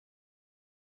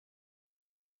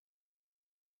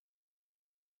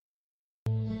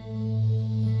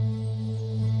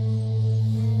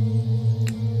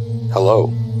Hello,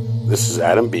 this is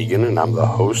Adam Began, and I'm the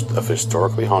host of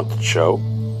Historically Haunted Show,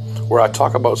 where I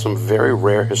talk about some very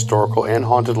rare historical and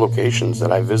haunted locations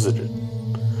that I visited.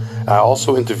 I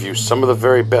also interview some of the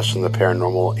very best in the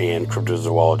paranormal and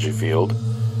cryptozoology field.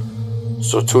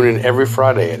 So tune in every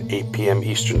Friday at 8 p.m.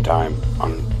 Eastern Time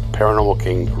on Paranormal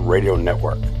King Radio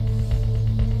Network.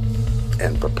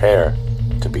 And prepare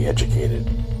to be educated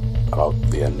about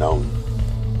the unknown.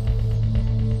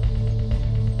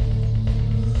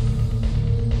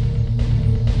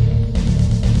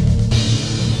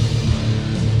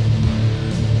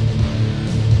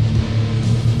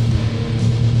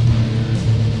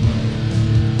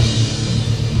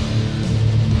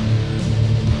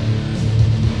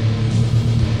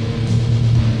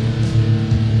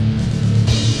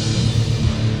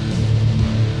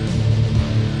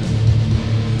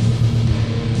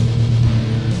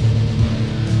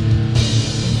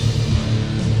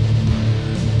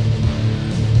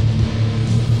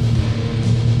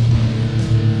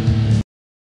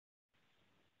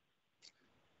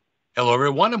 Hello,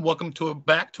 everyone, and welcome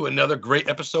back to another great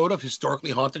episode of Historically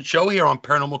Haunted Show here on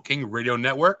Paranormal King Radio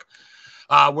Network.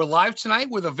 We're live tonight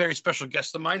with a very special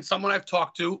guest of mine, someone I've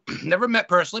talked to, never met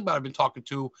personally, but I've been talking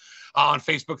to on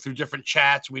Facebook through different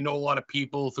chats. We know a lot of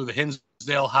people through the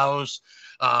Hinsdale house,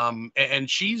 and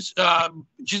she's an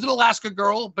Alaska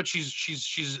girl, but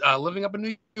she's living up in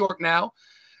New York now.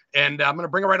 And I'm going to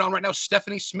bring her right on right now.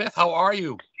 Stephanie Smith, how are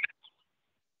you?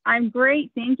 I'm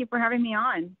great. Thank you for having me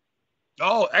on.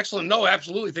 Oh, excellent. No,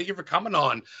 absolutely. Thank you for coming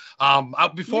on.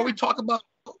 Before we talk about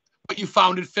what you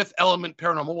founded, Fifth Element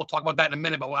Paranormal, we'll talk about that in a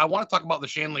minute, but I want to talk about the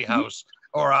Shanley house,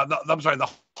 or the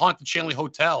haunted Shanley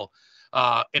Hotel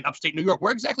in upstate New York.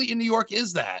 Where exactly in New York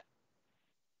is that?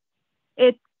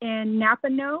 It's in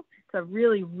Napanoch. It's a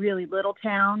really, really little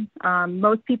town.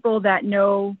 Most people that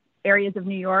know areas of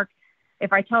New York,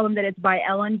 if I tell them that it's by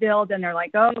Ellenville, then they're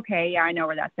like, oh, okay, yeah, I know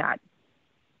where that's at.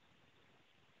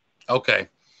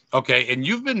 Okay, and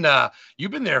you've been there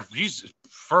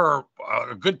for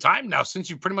a good time now, since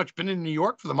you've pretty much been in New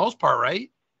York for the most part, right?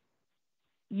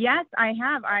 Yes, I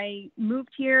have. I moved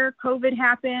here. COVID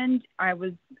happened. I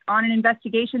was on an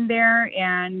investigation there,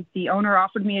 and the owner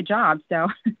offered me a job, so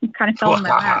kind of fell in my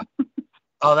lap.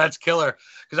 Oh, that's killer.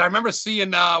 Because I remember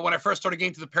seeing when I first started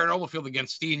getting to the paranormal field again,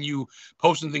 seeing you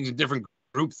posting things in different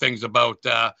group things about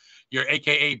your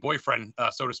AKA boyfriend,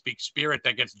 so to speak, spirit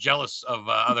that gets jealous of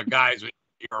other guys when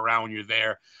you're around, when you're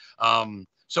there.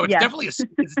 So it's definitely a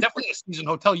seasoned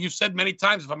hotel. You've said many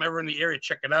times, if I'm ever in the area,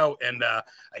 check it out. And I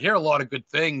hear a lot of good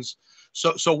things.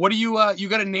 So what do you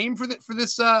got a name for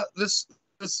this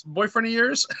boyfriend of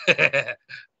yours?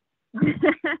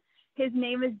 His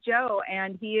name is Joe,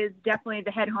 and he is definitely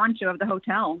the head honcho of the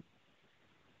hotel.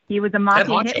 He was a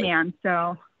mafia hitman,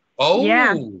 so. Oh,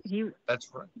 yeah,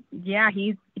 that's right. Yeah,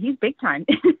 he's big time.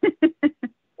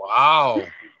 Wow.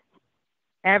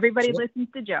 Everybody listens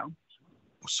to Joe.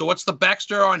 So what's the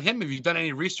backstory on him? Have you done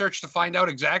any research to find out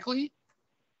exactly?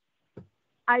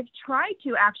 I've tried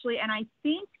to, actually, and I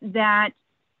think that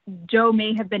Joe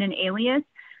may have been an alias.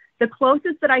 The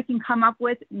closest that I can come up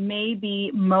with may be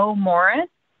Mo Morris,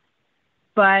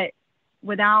 but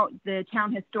without the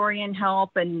town historian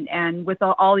help and with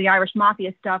all the Irish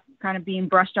Mafia stuff kind of being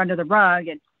brushed under the rug,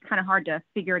 it's kind of hard to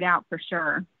figure it out for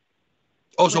sure.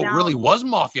 Oh, so it really was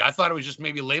Mafia. I thought it was just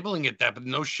maybe labeling it that, but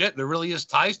no shit. There really is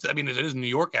ties to, I mean, it is New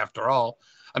York after all.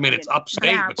 I mean, it's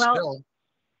upstate, but still.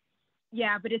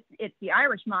 Yeah, but it's the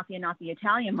Irish Mafia, not the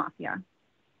Italian Mafia.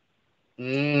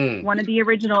 One of the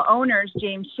original owners,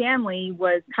 James Shanley,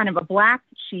 was kind of a black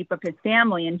sheep of his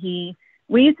family, and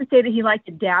we used to say that he liked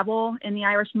to dabble in the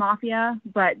Irish Mafia,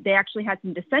 but they actually had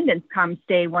some descendants come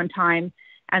stay one time,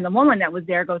 and the woman that was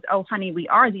there goes, "Oh, honey, we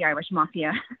are the Irish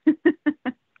Mafia."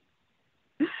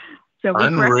 So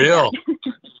unreal.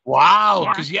 Wow.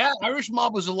 Because Irish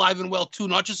mob was alive and well too,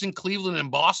 not just in Cleveland and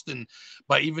Boston,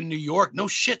 but even New York. No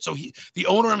shit. So the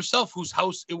owner himself, whose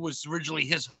house it was originally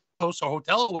his house or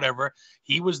hotel or whatever,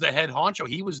 he was the head honcho.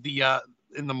 He was the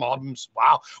in the mob.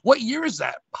 Wow. What year is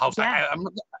that house? Yeah.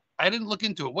 I didn't look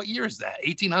into it. What year is that?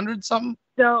 1800 something?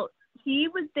 So he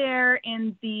was there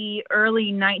in the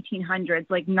early 1900s,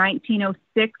 like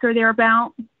 1906 or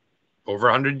thereabout. Over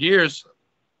 100 years.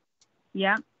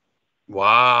 Yeah.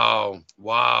 Wow.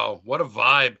 What a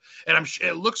vibe. And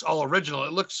it looks all original.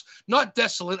 It looks not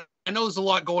desolate. I know there's a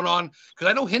lot going on because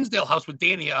I know Hinsdale House with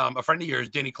Danny, a friend of yours,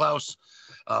 Danny Klaus.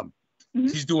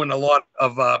 He's doing a lot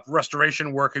of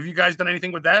restoration work. Have you guys done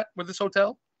anything with this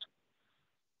hotel?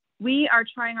 We are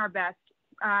trying our best.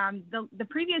 The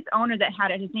previous owner that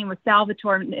had it, his name was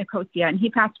Salvatore Nicosia, and he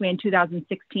passed away in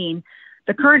 2016.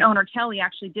 The current owner, Kelly,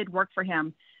 actually did work for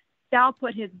him. Sal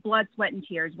put his blood, sweat, and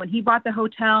tears. When he bought the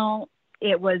hotel,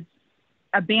 it was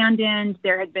abandoned.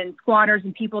 There had been squatters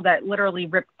and people that literally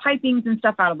ripped pipings and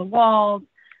stuff out of the walls.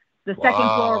 The second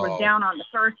floor was down on the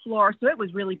first floor, so it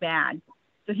was really bad.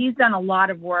 So he's done a lot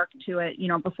of work to it, you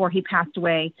know, before he passed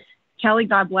away. Kelly,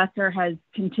 God bless her, has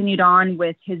continued on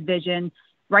with his vision.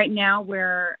 Right now,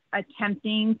 we're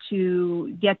attempting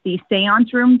to get the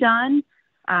seance room done.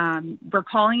 We're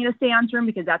calling it a seance room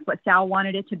because that's what Sal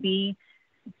wanted it to be.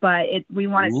 But we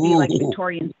want it to be like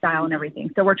Victorian style and everything.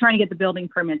 So we're trying to get the building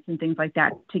permits and things like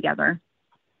that together.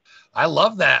 I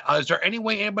love that. Is there any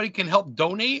way anybody can help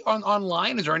donate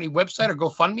online? Is there any website or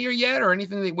GoFundMe or yet, or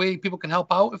anything that way people can help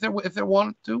out if they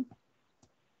want to?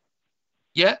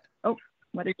 Yet? Oh,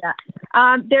 what is that?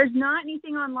 There's not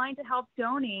anything online to help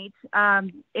donate.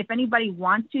 If anybody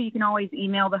wants to, you can always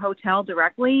email the hotel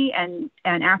directly and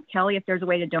ask Kelly if there's a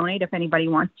way to donate if anybody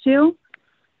wants to.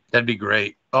 That'd be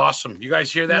great. Awesome. You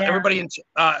guys hear that? Yeah. Everybody,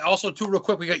 also too, real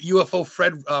quick, we got UFO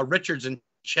Fred Richards in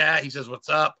chat. He says, "What's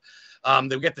up?" Then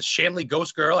we get the Shanley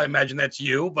Ghost Girl. I imagine that's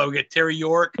you. But we get Terry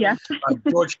York, yes.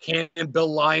 George Cannon, Bill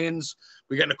Lyons.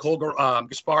 We got Nicole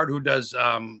Gaspard, who does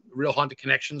Real Haunted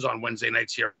Connections on Wednesday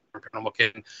nights here on Paranormal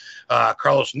King.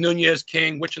 Carlos Nunez,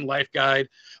 King, Witch and Life Guide.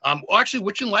 Actually,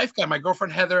 Witch and Life Guide, my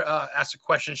girlfriend Heather asked a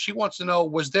question. She wants to know,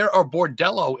 was there a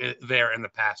bordello there in the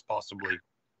past, possibly?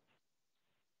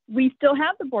 We still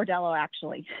have the bordello,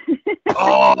 actually.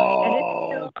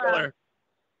 Oh,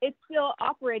 it's still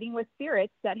operating with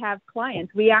spirits that have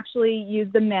clients. We actually use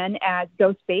the men as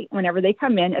ghost bait whenever they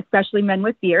come in, especially men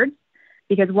with beards,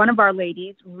 because one of our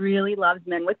ladies really loves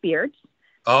men with beards.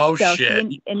 Oh, so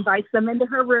shit. She invites them into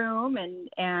her room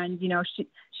and you know,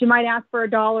 she might ask for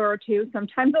 $1 or $2,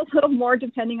 sometimes a little more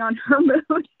depending on her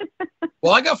mood.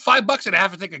 Well, I got $5 and I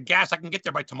have to take a gas. I can get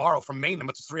there by tomorrow from Maine.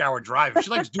 It's a 3-hour drive. If she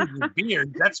likes dudes with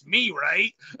beard, that's me,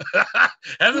 right?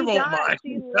 Heather won't mind.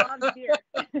 She loves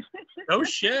beard. No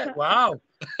shit. Wow.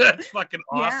 That's fucking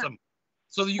awesome. Yeah.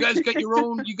 So you guys got your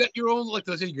own, like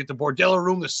I said, you get the bordello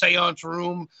room, the seance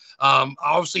room.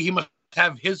 Obviously he must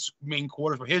have his main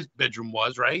quarters where his bedroom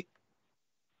was, right?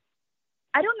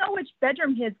 I don't know which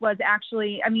bedroom his was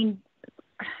actually. I mean,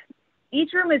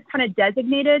 each room is kind of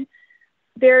designated.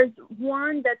 There's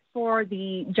one that's for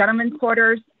the gentlemen's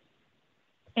quarters.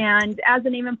 And as the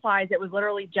name implies, it was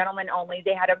literally gentlemen only.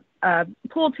 They had a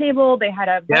pool table. They had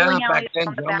a bowling alley. Back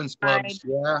then, gentlemen's clubs.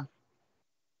 Yeah.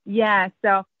 Yeah.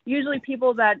 So usually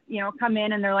people that, you know, come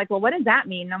in and they're like, well, what does that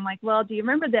mean? And I'm like, well, do you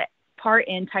remember the part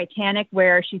in Titanic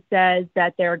where she says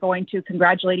that they're going to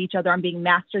congratulate each other on being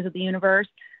masters of the universe?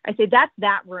 I say, that's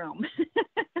that room.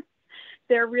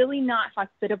 They're really not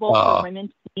hospitable for women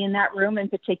to be in that room in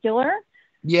particular.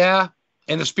 Yeah.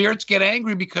 And the spirits get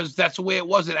angry because that's the way it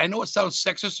was. And I know it sounds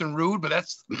sexist and rude, but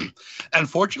that's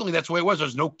unfortunately that's the way it was.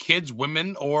 There's no kids,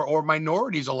 women, or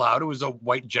minorities allowed. It was a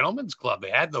white gentleman's club. They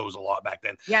had those a lot back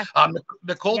then. Yeah.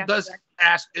 Nicole does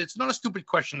ask. It's not a stupid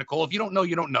question, Nicole. If you don't know,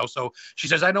 you don't know. So she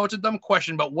says, I know it's a dumb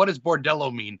question, but what does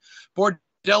bordello mean?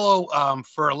 Bordello,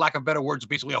 for lack of better words, is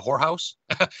basically a whorehouse.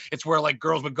 It's where like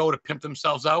girls would go to pimp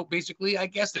themselves out. Basically, I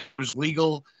guess it was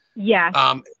legal.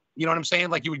 Yeah. You know what I'm saying?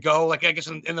 Like you would go, like I guess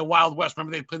in the Wild West,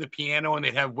 remember they'd play the piano and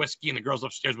they'd have whiskey and the girls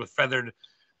upstairs with feathered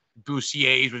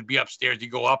bustiers would be upstairs. You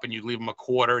go up and you leave them a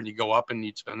quarter and you go up and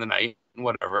you'd spend the night and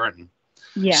whatever. And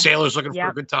sailors looking for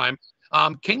a good time.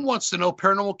 King wants to know,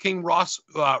 Paranormal King Ross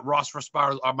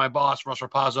Rasparo, my boss, Ross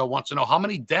Rapazzo, wants to know, how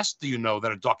many deaths do you know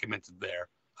that are documented there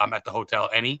at the hotel?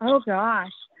 Any? Oh, gosh.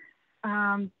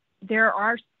 There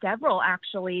are several,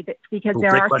 actually, because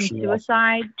there are some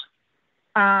suicides.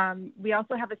 We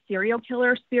also have a serial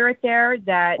killer spirit there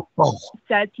that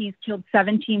says he's killed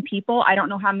 17 people. I don't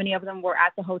know how many of them were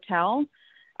at the hotel.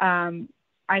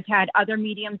 I've had other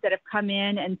mediums that have come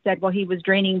in and said, well, he was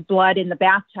draining blood in the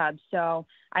bathtub. So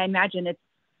I imagine it's,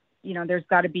 you know, there's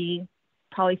got to be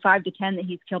probably 5 to 10 that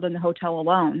he's killed in the hotel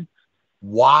alone.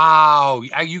 Wow.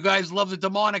 You guys love the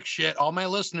demonic shit. All my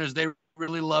listeners, they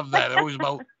really love that. They're always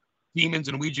about demons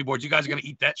and Ouija boards. You guys are going to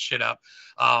eat that shit up.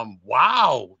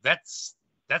 Wow. That's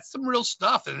some real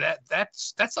stuff. And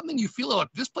that's something you feel like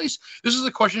this place. This is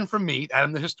a question from me,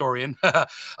 Adam, the historian.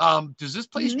 Does this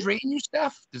place drain you,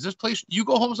 Steph? Does this place, you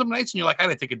go home some nights and you're like, I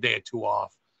gotta take a day or two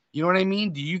off. You know what I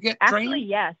mean? Do you get drained? Actually,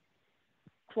 yes.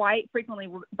 Quite frequently.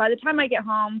 By the time I get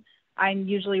home, I'm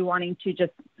usually wanting to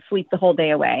just sleep the whole day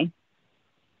away.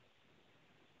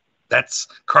 That's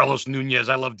Carlos Nunez.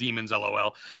 I love demons,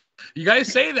 LOL. You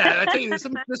guys say that. I tell you,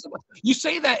 you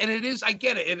say that, and it is. I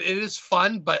get it. It is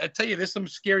fun, but I tell you, there's some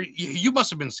scary. You must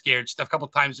have been scared, Steph, a couple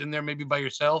of times in there, maybe by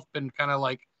yourself. Been kind of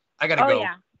like, I gotta go. Oh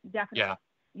yeah, definitely.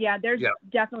 Yeah, there's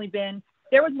definitely been.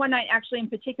 there was one night actually in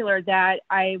particular that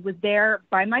I was there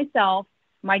by myself.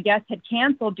 My guest had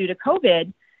canceled due to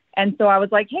COVID. And so I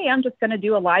was like, hey, I'm just going to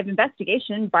do a live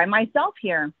investigation by myself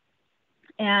here.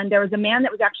 And there was a man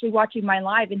that was actually watching my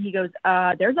live, and he goes,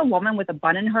 there's a woman with a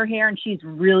bun in her hair, and she's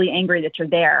really angry that you're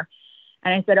there.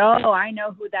 And I said, oh, I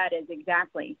know who that is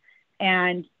exactly.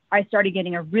 And I started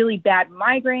getting a really bad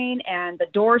migraine, and the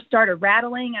doors started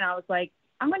rattling, and I was like,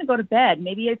 I'm going to go to bed.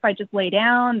 Maybe if I just lay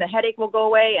down, the headache will go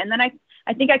away. And then I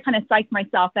think I kind of psyched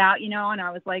myself out, and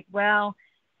I was like, well,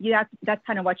 yeah, that's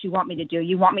kind of what you want me to do.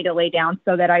 You want me to lay down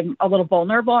so that I'm a little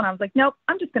vulnerable. And I was like, nope,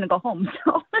 I'm just going to go home.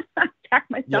 So I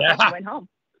packed my stuff up and went home.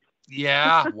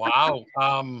 Yeah. Wow.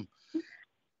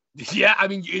 Yeah. I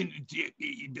mean,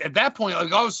 at that point,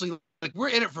 like, obviously, like, we're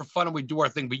in it for fun and we do our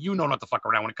thing, but not to fuck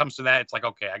around. When it comes to that, it's like,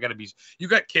 okay, you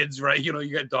got kids, right?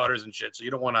 You got daughters and shit. So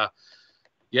you don't want to,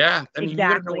 I mean, you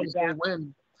got to know what's going to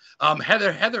win.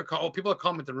 Heather, people are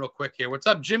commenting real quick here. What's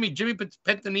up, Jimmy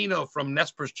Pentanino from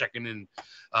Nesper's checking in.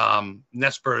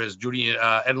 Nesper is Judy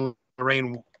and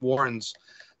Lorraine Warren's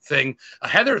thing.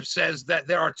 Heather says that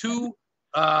there are two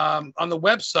on the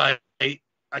website.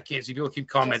 I can't see. People keep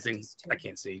commenting. Yes, I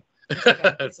can't see. It's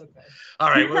okay. It's okay. All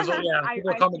right. Well,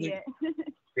 people are commenting.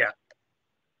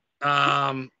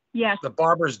 Yes. The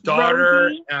barber's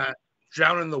daughter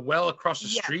drowned in the well across the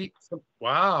street.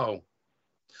 Wow.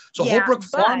 So Holbrook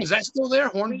Farm, is that still there?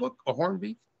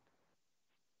 Hornbeak?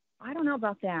 I don't know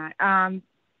about that.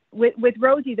 With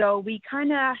Rosie, though,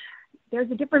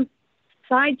 there's a different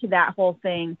side to that whole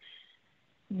thing.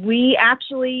 We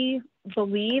actually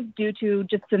believe, due to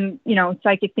just some,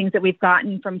 psychic things that we've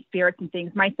gotten from spirits and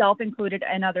things, myself included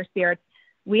and other spirits,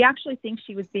 we actually think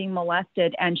she was being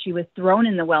molested and she was thrown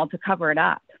in the well to cover it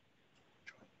up.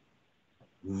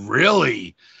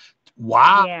 Really?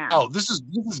 Wow. Yeah. This has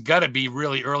got to be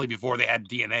really early before they had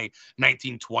DNA,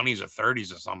 1920s or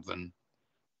 30s or something.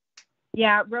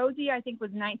 Yeah, Rosie, I think,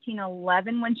 was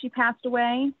 1911 when she passed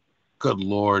away. Good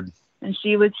Lord. And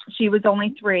she was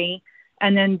only 3.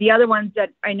 And then the other ones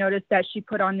that I noticed that she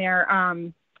put on there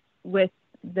with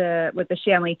the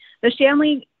Shanley. The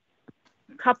Shanley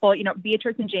couple,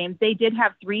 Beatrice and James, they did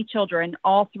have 3 children.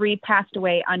 All 3 passed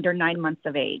away under 9 months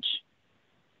of age.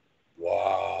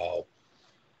 Wow.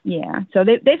 Yeah, so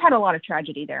they've had a lot of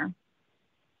tragedy there.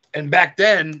 And back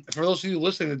then, for those of you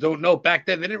listening that don't know, back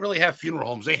then they didn't really have funeral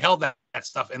homes. They held that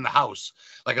stuff in the house,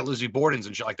 like at Lizzie Borden's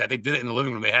and shit like that. They did it in the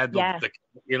living room. They had the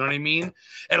you know what I mean?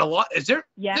 And a lot there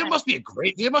must be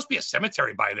a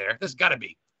cemetery by there. There's got to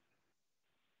be.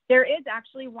 There is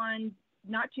actually one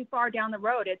not too far down the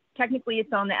road.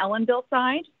 It's on the Ellenville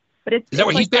side, but is that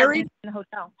where he's buried? In the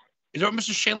hotel. Is that where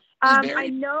Mr. Shanley is buried? I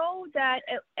know that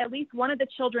at least one of the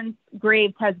children's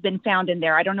graves has been found in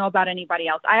there. I don't know about anybody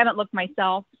else. I haven't looked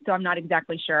myself, so I'm not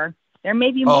exactly sure. There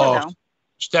may be more, though.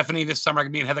 Stephanie, this summer,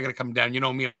 me and Heather are going to come down. You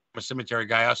know me, I'm a cemetery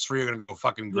guy. Us 3 are going to go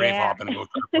fucking grave hopping and go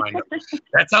try to find them.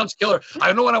 That sounds killer.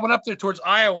 I know when I went up there towards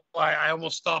Iowa, I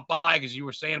almost stopped by because you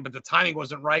were saying, but the timing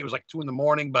wasn't right. It was like 2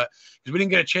 a.m. But because we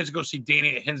didn't get a chance to go see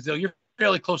Danny at Hinsdale. You're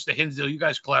fairly close to Hinsdale. You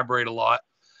guys collaborate a lot.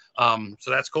 So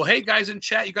that's cool. Hey, guys in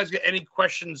chat, you guys got any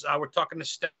questions? We're talking to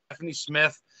Stephanie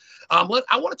Smith. I want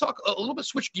to talk a little bit,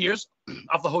 switch gears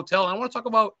off the hotel. And I want to talk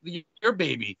about your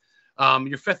baby,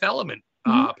 your Fifth Element,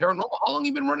 Paranormal. How long have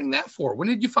you been running that for? When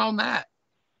did you found that?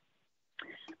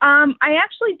 I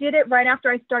actually did it right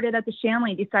after I started at the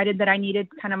Shanley, decided that I needed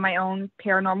kind of my own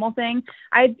paranormal thing.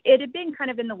 It had been kind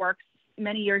of in the works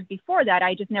many years before that.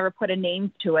 I just never put a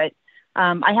name to it.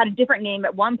 I had a different name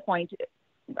at one point.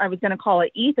 I was going to call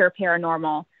it Ether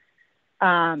Paranormal,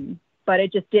 but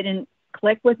it just didn't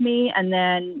click with me. And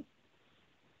then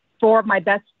 4 of my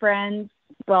best friends,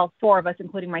 well, 4 of us,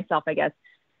 including myself, I guess,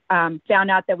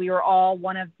 found out that we were all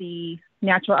one of the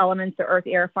natural elements, the earth,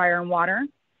 air, fire, and water.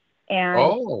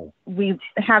 And we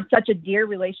have such a dear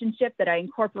relationship that I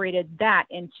incorporated that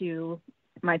into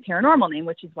my paranormal name,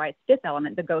 which is why it's Fifth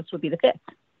Element. The ghost would be the 5th.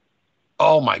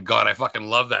 Oh my God, I fucking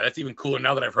love that. That's even cooler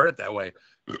now that I've heard it that way.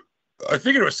 I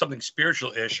figured it was something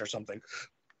spiritual-ish or something.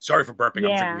 Sorry for burping.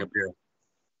 Yeah. I'm drinking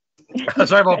a beer.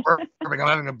 Sorry about burping. I'm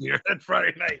having a beer on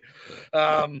Friday night.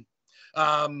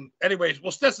 Anyways,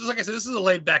 well, like I said, this is a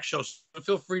laid-back show, so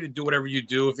feel free to do whatever you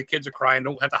do. If the kids are crying,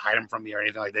 don't have to hide them from you or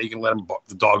anything like that. You can let them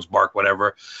the dogs bark,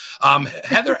 whatever.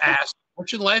 Heather asked,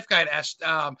 Fortune Life Guide asked,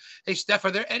 hey, Steph,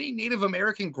 are there any Native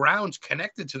American grounds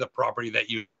connected to the property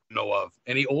that you know of?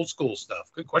 Any old school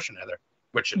stuff? Good question, Heather.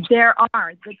 There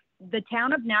are. The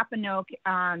town of Napanoch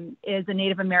is a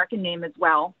Native American name as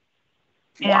well.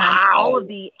 And all of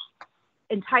the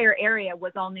entire area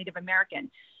was all Native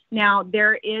American. Now,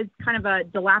 there is kind of a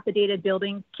dilapidated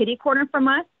building kitty corner from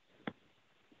us,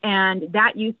 and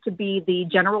that used to be the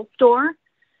general store.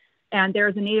 And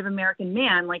there's a Native American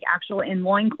man, like actual in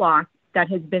loincloth, that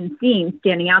has been seen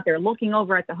standing out there looking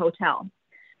over at the hotel.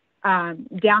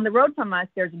 Down the road from us,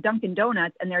 there's Dunkin'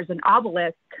 Donuts, and there's an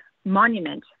obelisk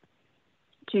monument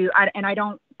to, and I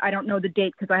don't know the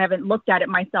date because I haven't looked at it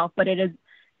myself, but it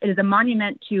is a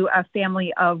monument to a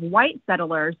family of white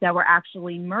settlers that were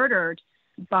actually murdered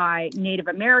by Native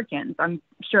Americans. I'm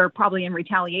sure probably in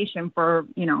retaliation for,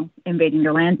 invading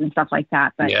their lands and stuff like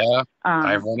that. But yeah,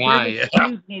 there's a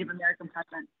huge Native American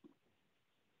presence.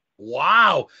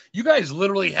 Wow. You guys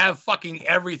literally have fucking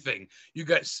everything. You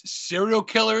got serial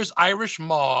killers, Irish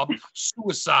mob,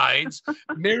 suicides,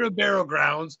 burial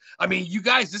grounds. I mean, you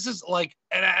guys, this is like,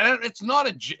 and it's not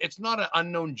an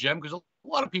unknown gem because a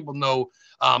lot of people know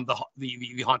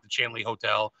the haunted Shanley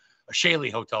Hotel, or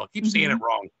Shanley Hotel. I keep saying it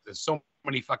wrong. There's so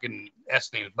many fucking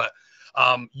S names, but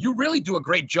you really do a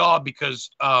great job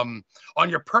because on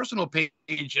your personal page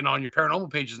and on your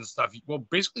paranormal pages and stuff, well,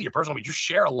 basically your personal page, you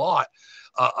share a lot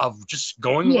of just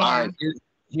going live.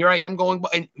 Here I am going by,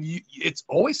 and it's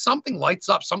always something lights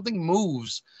up, something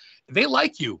moves. They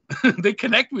like you. They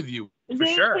connect with you for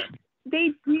sure.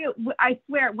 They do. I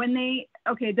swear,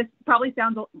 this probably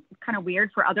sounds kind of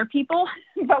weird for other people,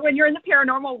 but when you're in the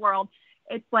paranormal world,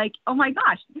 it's like, oh my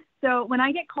gosh. So when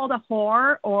I get called a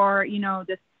whore or,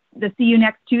 the see you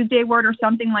next Tuesday word or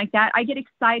something like that, I get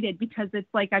excited because it's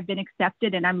like I've been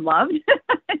accepted and I'm loved.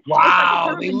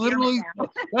 Wow. They literally,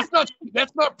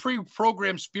 that's not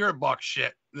pre-programmed spirit box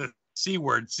shit. The C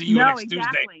word, see you next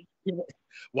Tuesday.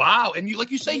 Wow. And like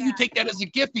you say, you take that as a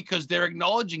gift because they're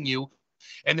acknowledging you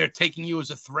and they're taking you as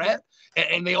a threat.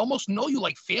 And they almost know you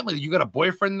like family. You got a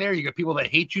boyfriend there. You got people that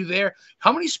hate you there.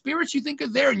 How many spirits you think are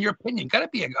there in your opinion? Got to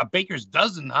be a baker's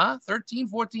dozen, huh? 13,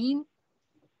 14?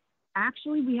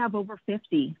 Actually, we have over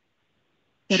 50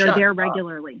 that are there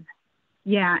regularly.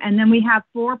 Yeah. And then we have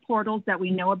 4 portals that we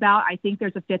know about. I think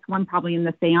there's a 5th one probably in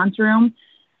the seance room.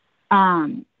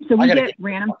 So we get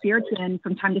random spirits in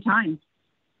from time to time.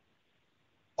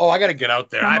 Oh, I got to get out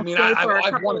there. I mean,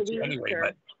 I've wanted to anyway,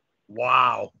 but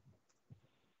wow.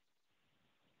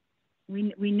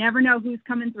 We never know who's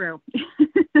coming through.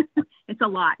 It's a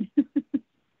lot.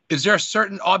 Is there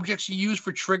certain objects you use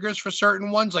for triggers for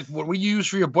certain ones? Like what you use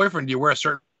for your boyfriend? Do you wear a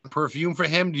certain perfume for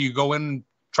him? Do you go in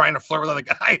trying to flirt with other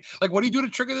guy? Like what do you do to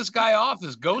trigger this guy off,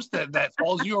 this ghost that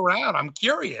follows you around? I'm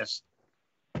curious.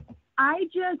 I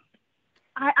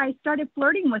started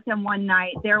flirting with him one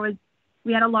night.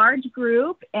 We had a large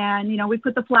group and, we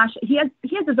put the flash. He has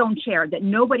his own chair that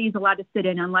nobody's allowed to sit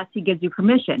in unless he gives you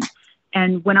permission.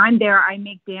 And when I'm there, I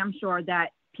make damn sure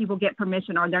that people get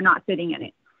permission or they're not sitting in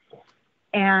it.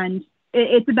 And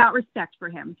it's about respect for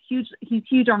him. He's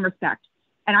huge on respect.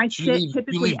 And I sit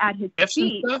typically at his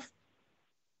feet.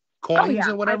 Coins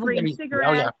or whatever? I bring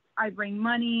cigarettes, I bring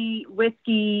money,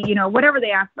 whiskey, whatever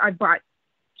they ask. I brought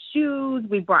shoes,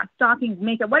 we brought stockings,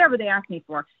 makeup, whatever they asked me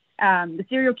for. The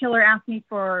serial killer asked me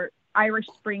for Irish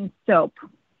Spring soap,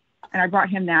 and I brought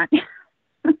him that.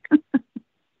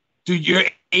 Dude, you're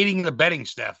aiding and abetting,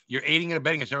 Steph. You're aiding and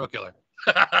abetting a serial killer.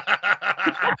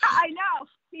 I know.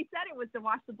 He said it was to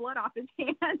wash the blood off his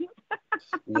hands.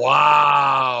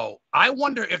 Wow. I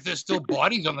wonder if there's still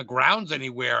bodies on the grounds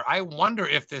anywhere. I wonder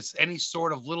if there's any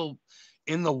sort of little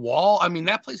in the wall. I mean,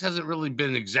 that place hasn't really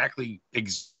been exactly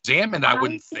examined, I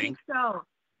wouldn't think.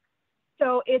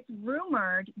 So it's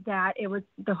rumored that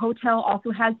the hotel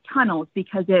also has tunnels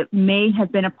because it may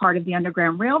have been a part of the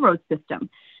Underground Railroad system.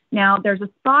 Now, there's a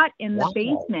spot in the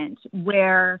basement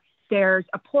where there's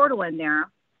a portal in there,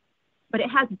 but it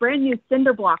has brand new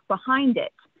cinder block behind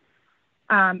it.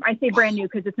 I say brand new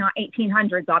because it's not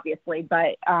 1800s, obviously,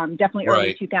 but definitely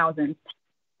early 2000s.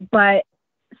 But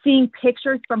seeing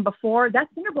pictures from before, that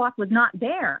cinder block was not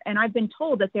there. And I've been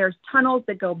told that there's tunnels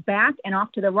that go back and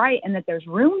off to the right and that there's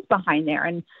rooms behind there.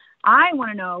 And I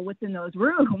want to know what's in those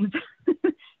rooms.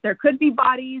 There could be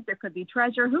bodies, there could be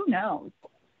treasure, who knows?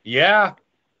 Yeah.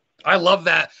 I love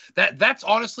that. That's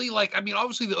honestly like, I mean,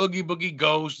 obviously the Oogie Boogie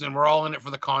Ghost and we're all in it for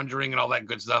the Conjuring and all that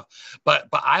good stuff. But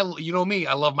I, me,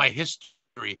 I love my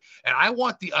history and I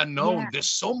want the unknown. Yeah. There's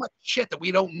so much shit that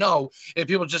we don't know. And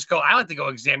people just go, I like to go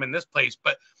examine this place,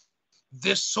 but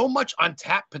there's so much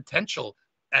untapped potential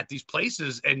at these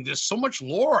places. And there's so much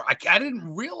lore. I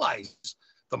didn't realize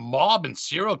the mob and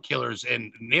serial killers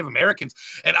and Native Americans.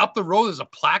 And up the road, there's a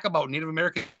plaque about Native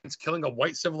Americans killing a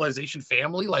white civilization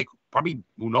family, like probably,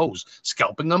 who knows,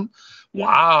 scalping them. Yeah.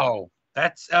 Wow.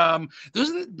 That's,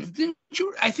 didn't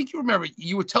you, I think you remember,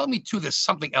 you were telling me too, there's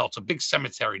something else, a big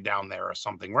cemetery down there or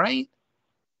something, right?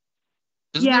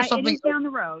 Isn't there something it is down the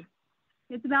road.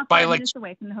 It's about 5 minutes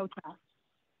away from the hotel.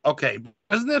 Okay.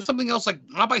 Isn't there something else, like,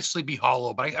 not by Sleepy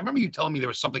Hollow, but I remember you telling me there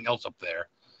was something else up there.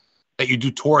 that you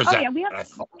do tours Oh at. yeah, we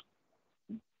have.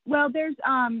 Well, there's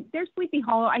Sleepy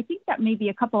Hollow. I think that may be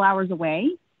a couple hours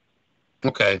away.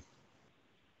 Okay.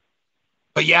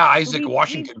 But yeah, Isaac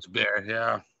Washington's there.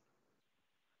 Yeah.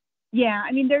 Yeah,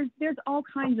 I mean, there's all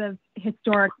kinds of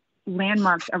historic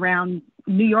landmarks around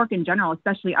New York in general,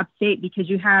 especially upstate, because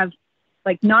you have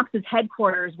like Knox's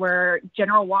headquarters where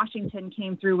General Washington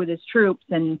came through with his troops,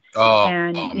 and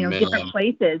different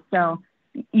places. So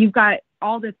you've got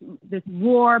all this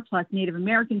war plus Native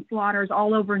American slaughters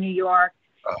all over New York,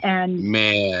 and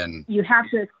you have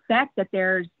to expect that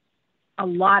there's a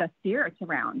lot of spirits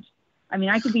around. I mean,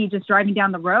 I could be just driving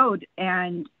down the road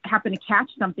and happen to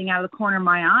catch something out of the corner of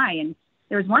my eye. And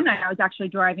there was one night I was actually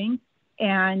driving,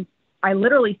 and I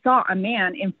literally saw a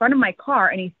man in front of my car,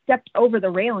 and he stepped over the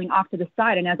railing off to the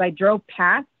side. And as I drove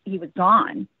past, he was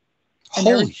gone. And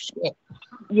holy shit!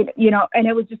 And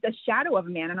it was just a shadow of a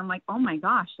man. And I'm like, oh my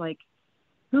gosh, like,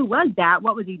 who was that?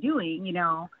 What was he doing?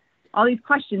 All these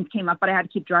questions came up, but I had to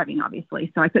keep driving,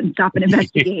 obviously, so I couldn't stop and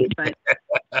investigate. But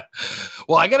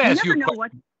well, I got to ask you a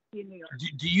question.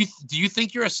 Do you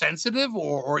think you're a sensitive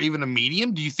or even a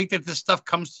medium? Do you think that this stuff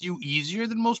comes to you easier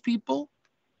than most people?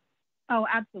 Oh,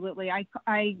 absolutely.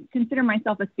 I consider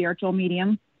myself a spiritual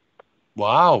medium.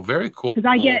 Wow, very cool. Because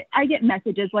I get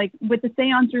messages, like with the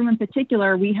seance room in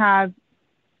particular. We have,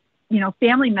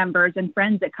 family members and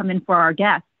friends that come in for our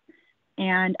guests,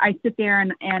 and I sit there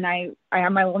and I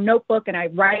have my little notebook and I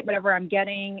write whatever I'm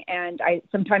getting, and I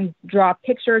sometimes draw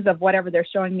pictures of whatever they're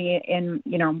showing me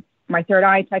in my third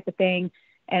eye type of thing.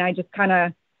 And I just kind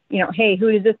of, hey,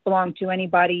 who does this belong to?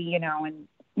 Anybody, and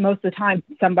most of the time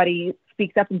somebody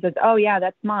speaks up and says, oh yeah,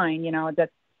 that's mine.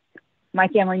 That's my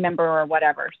family member or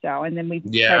whatever. So, and then we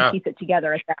try to piece it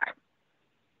together at that.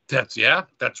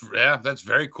 That's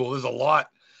very cool. There's a lot.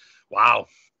 Wow.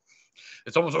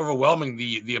 It's almost overwhelming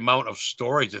the amount of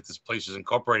stories that this place is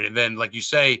incorporated. And then, like you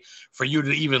say, for you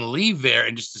to even leave there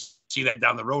and just to see that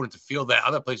down the road and to feel that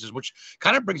other places, which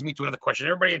kind of brings me to another question.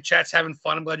 Everybody in chat's having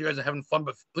fun. I'm glad you guys are having fun,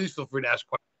 but please feel free to ask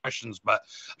questions. But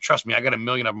trust me, I got a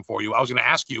million of them for you. I was going to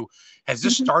ask you, has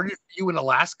this started for you in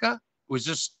Alaska? Is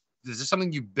this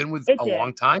something you've been with a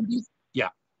long time? Yeah.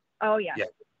 Oh yeah.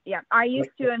 Yeah. I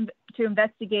used to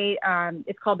investigate.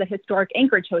 It's called the Historic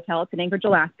Anchorage Hotel. It's in Anchorage,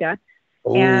 Alaska.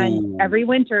 Ooh. And every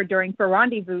winter during for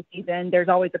rendezvous season, there's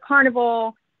always a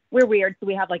carnival. We're weird, so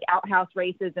we have like outhouse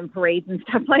races and parades and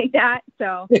stuff like that.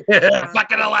 So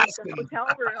fucking Alaska hotel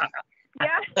room.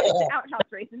 Yeah, outhouse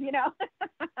races,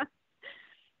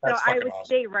 So I would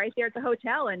stay right there at the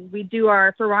hotel, and we do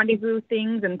our for rendezvous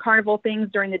things and carnival things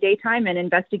during the daytime and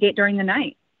investigate during the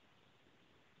night.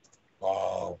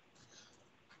 Wow.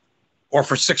 Or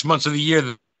for 6 months of the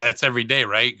year, that's every day,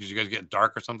 right? Because you guys get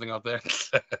dark or something out there.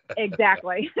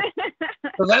 Exactly.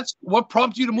 So that's what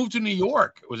prompted you to move to New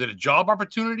York. Was it a job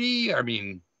opportunity? I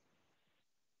mean,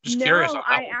 just curious. No,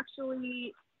 I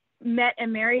actually met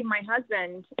and married my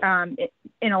husband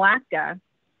in Alaska.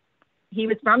 He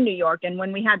was from New York, and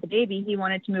when we had the baby, he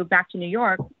wanted to move back to New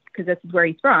York because this is where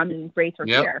he's from and raised her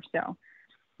here. So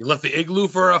you left the igloo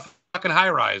for a fucking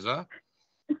high rise, huh?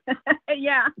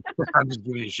 Yeah. I'm just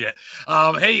giving you shit.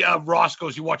 Hey, Ross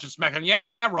goes, you watching SmackDown? Yeah,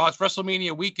 Ross,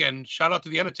 WrestleMania weekend. Shout out to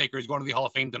The Undertaker. He's going to the Hall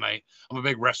of Fame tonight. I'm a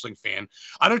big wrestling fan.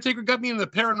 Undertaker got me into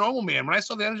the paranormal, man. When I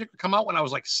saw The Undertaker come out when I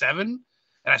was like 7,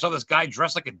 and I saw this guy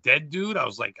dressed like a dead dude, I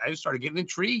started getting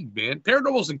intrigued, man.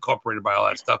 Paranormal's incorporated by all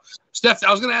that stuff. Steph,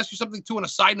 I was going to ask you something too on a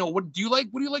side note. What do you like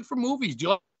for movies? Do you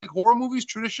like horror movies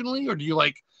traditionally, or do you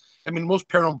like, most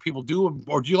paranormal people do,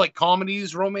 or do you like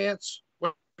comedies, romance?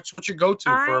 What's your go-to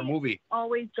for a movie? I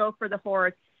always go for the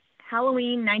horror.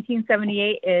 Halloween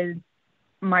 1978 is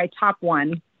my top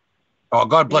one. Oh,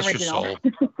 God bless your soul.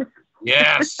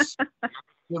 Yes.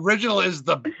 The original is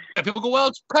people go, well,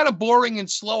 it's kind of boring and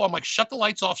slow. I'm like, shut the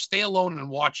lights off, stay alone and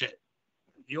watch it.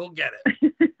 You'll get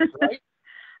it. Right?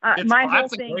 My whole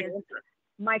thing is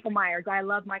Michael Myers. I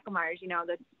love Michael Myers,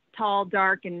 the tall,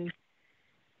 dark, and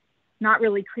not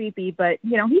really creepy, but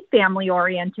he's family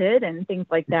oriented and things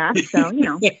like that. So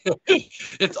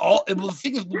it's all. And the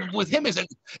thing is with him is that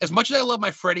as much as I love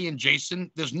my Freddy and Jason,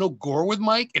 there's no gore with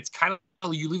Mike. It's kind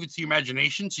of you leave it to your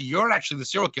imagination. So you're actually the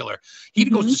serial killer. He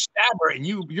goes to stab her, and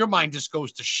your mind just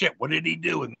goes to shit. What did he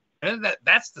do? And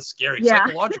that's the scary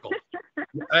psychological.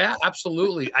 Yeah,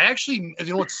 absolutely. I actually,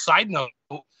 side note.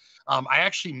 I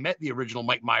actually met the original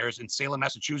Mike Myers in Salem,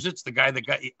 Massachusetts. The guy that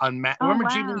got unmasked. Remember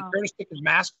Jamie Lee Curtis took his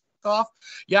mask off?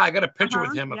 Yeah, I got a picture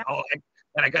with him. And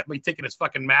I got me taking his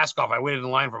fucking mask off. I waited in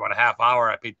line for about a half hour.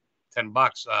 I paid $10.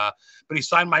 But he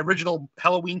signed my original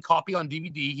Halloween copy on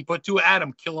DVD. He put to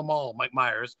Adam, Kill 'Em All, Mike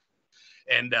Myers.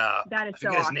 And that is I so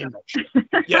forget his awesome. name.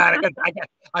 Yeah,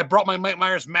 I brought my Mike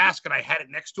Myers mask and I had it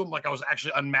next to him like I was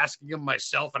actually unmasking him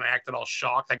myself, and I acted all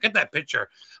shocked. I get that picture.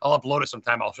 I'll upload it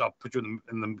sometime. I'll put you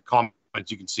in the comments.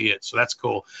 You can see it, so that's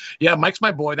cool. Yeah, Mike's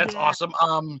my boy. That's awesome.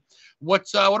 What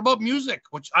about music?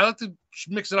 Which I like to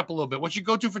mix it up a little bit. What you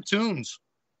go to for tunes?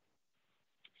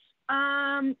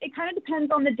 It kind of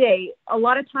depends on the day. A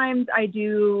lot of times I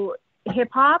do hip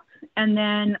hop, and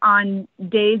then on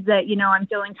days that, you know, I'm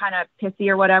feeling kind of pissy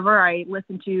or whatever, I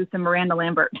listen to some Miranda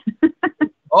Lambert.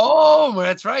 Oh,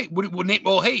 that's right.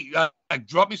 Well, hey,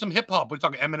 drop me some hip hop. We're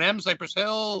talking Eminem, Cypress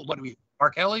Hill. What do we? R.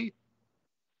 Kelly?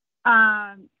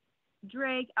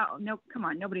 Drake. Oh no, come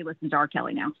on, nobody listens to R.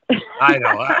 Kelly now. I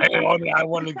know. I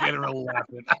want to get her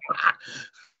laughing.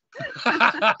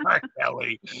 R.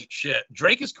 Kelly. Shit.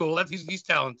 Drake is cool. He's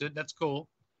talented. That's cool.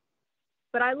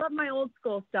 But I love my old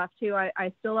school stuff too.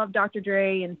 I still love Dr.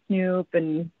 Dre and Snoop,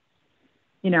 and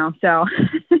you know, so.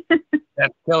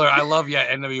 That's killer. I love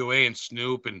NWA and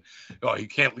Snoop, and you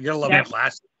gotta love the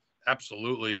classics.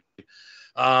 Absolutely.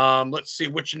 Let's see,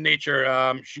 Witch in Nature.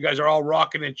 You guys are all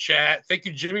rocking in chat. Thank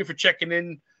you, Jimmy, for checking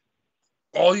in.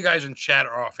 All you guys in chat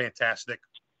are all fantastic.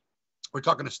 We're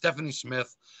talking to Stephanie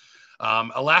Smith,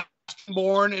 Alaskan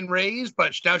born and raised,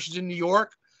 but now she's in New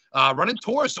York. Running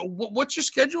tours. So what's your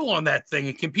schedule on that thing?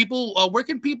 And can people, where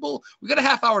can people, we got a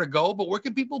half hour to go, but where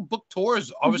can people book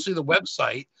tours? Obviously the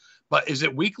website, but is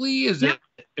it weekly? Is it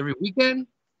every weekend?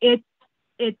 It's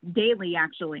daily,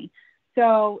 actually.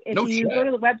 So if you go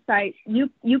to the website,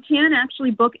 you can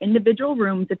actually book individual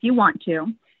rooms if you want to.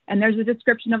 And there's a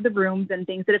description of the rooms and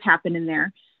things that have happened in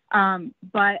there.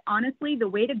 But honestly, the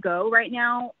way to go right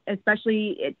now,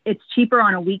 especially it's cheaper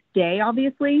on a weekday,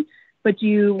 obviously, but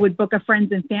you would book a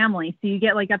friends and family. So you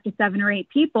get like up to 7 or 8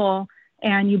 people,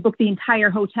 and you book the entire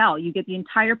hotel. You get the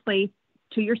entire place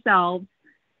to yourselves,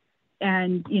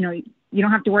 and, you know, you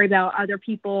don't have to worry about other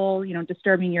people, you know,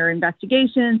 disturbing your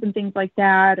investigations and things like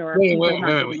that. Or wait.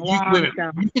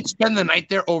 You could spend the night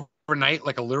there overnight,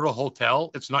 like a literal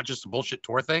hotel. It's not just a bullshit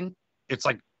tour thing. It's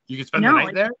like you could spend the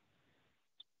night there.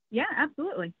 Yeah,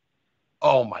 absolutely.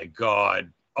 Oh my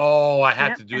God. Oh, I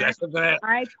had to do that. I spent the night.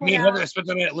 I spent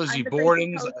the night at Lizzie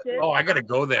Borden's. Oh, I gotta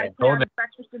go there. I have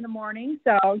breakfast in the morning,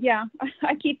 so yeah,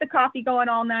 I keep the coffee going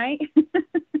all night.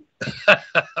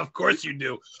 Of course you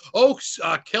do. Oh,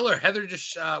 killer! Heather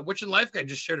just Witch and Life Guy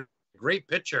just shared a great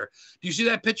picture. Do you see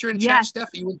that picture in chat,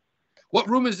 Steph? What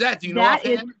room is that? Do you know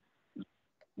offhand?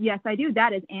 Yes, I do.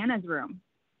 That is Anna's room.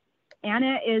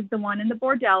 Anna is the one in the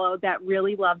bordello that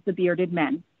really loves the bearded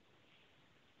men.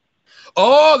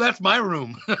 Oh, that's my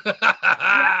room.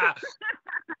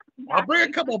 I'll bring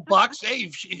a couple bucks. Hey,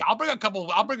 I'll bring a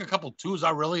couple twos.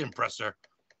 I'll really impress her.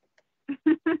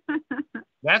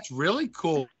 That's really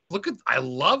cool. I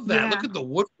love that. Yeah. Look at the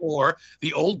wood floor,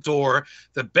 the old door.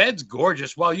 The bed's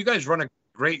gorgeous. Wow, you guys run a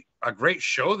great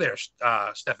show there,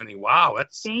 Stephanie. Wow,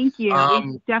 thank you.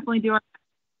 We definitely do.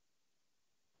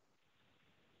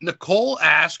 Nicole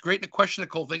asked, great question,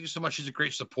 Nicole. Thank you so much. She's a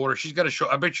great supporter. She's got a show.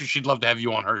 I bet you she'd love to have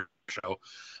you on her show.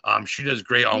 She does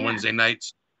great on Wednesday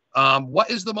nights.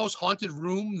 What is the most haunted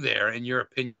room there, in your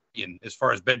opinion, as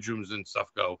far as bedrooms and stuff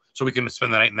go? So we can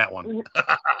spend the night in that one.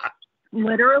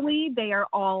 Literally, they are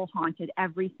all haunted,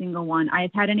 every single one.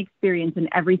 I've had an experience in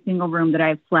every single room that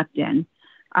I've slept in.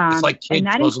 It's like and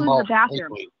that includes the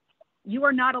bathroom. Lately. You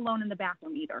are not alone in the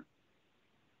bathroom either.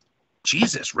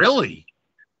 Jesus, really?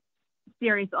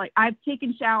 Seriously, like, I've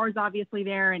taken showers obviously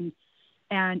there, and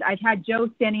I've had Joe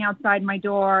standing outside my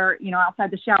door, you know, outside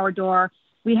the shower door.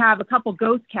 We have a couple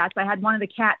ghost cats. I had one of the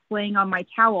cats laying on my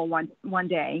towel one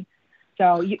day.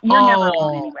 So you're never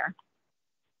alone anywhere.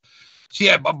 So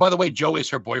yeah, by the way, Joe is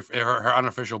her boyfriend, her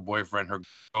unofficial boyfriend, her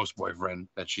ghost boyfriend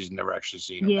that she's never actually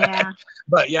seen. Yeah.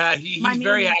 But yeah, he's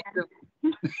very active.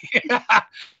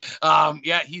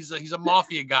 He's a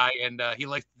mafia guy, and he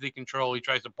likes to take control. He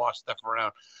tries to boss stuff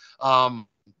around.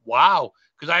 Wow,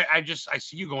 because I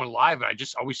see you going live, and I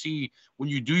just always see when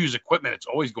you do use equipment, it's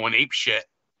always going ape shit,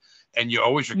 and you're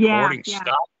always recording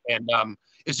stuff. And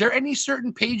is there any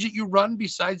certain page that you run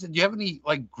besides? Do you have any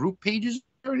like group pages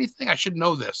or anything? I should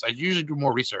know this. I usually do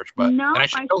more research, but no, I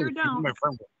sure don't.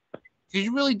 Because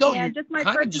you really don't. Yeah, just my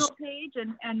personal page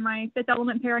and my Fifth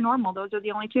Element Paranormal. Those are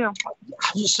the only two.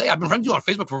 I just say I've been friends with you on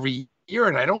Facebook for over a year,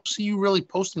 and I don't see you really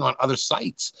posting on other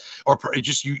sites, or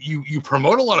just you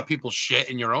promote a lot of people's shit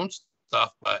and your own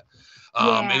stuff. But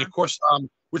and of course,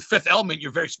 with Fifth Element,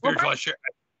 you're very spiritual. I share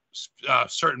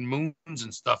certain moons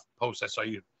and stuff posts. I saw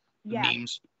you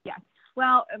memes. Yeah.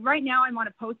 Well, right now I'm on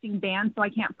a posting ban, so I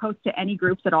can't post to any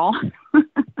groups at all.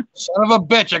 Son of a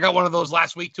bitch. I got one of those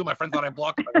last week, too. My friend thought I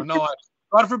blocked him. I go, no,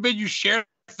 God forbid you share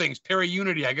things.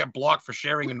 Unity, I got blocked for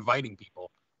sharing, inviting people.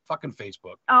 Fucking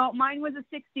Facebook. Oh, mine was a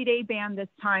 60-day ban this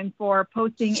time for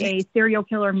posting a serial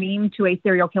killer meme to a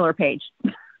serial killer page.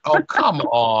 Oh, come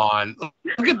on.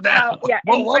 Look at that. Yeah,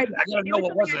 what was it? I gotta know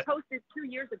what was it. Posted 2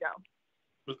 years ago.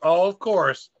 Oh, of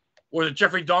course. Was it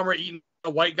Jeffrey Dahmer eating a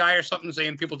white guy or something,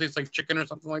 saying people taste like chicken or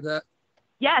something like that?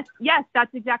 Yes,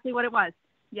 that's exactly what it was.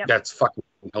 Yep. That's fucking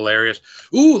hilarious.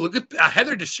 Ooh, look at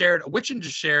Heather just shared, Witchin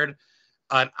just shared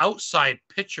an outside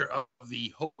picture of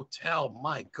the hotel.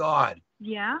 My God.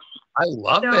 Yeah. I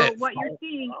love it. So what you're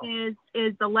seeing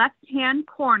is the left-hand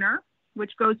corner,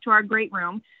 which goes to our great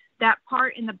room. That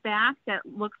part in the back that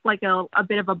looks like a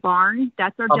bit of a barn,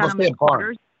 that's our gentleman's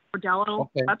quarters. Bordello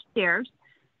upstairs.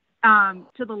 To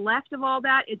the left of all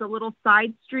that is a little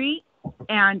side street,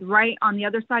 and right on the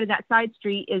other side of that side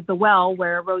street is the well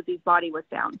where Rosie's body was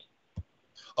found.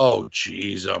 Oh,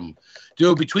 geez.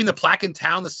 Dude, between the plaque in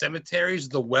town, the cemeteries,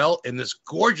 the well, and this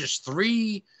gorgeous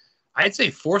 4-story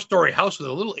house with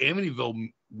a little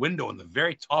Amityville window in the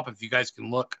very top, if you guys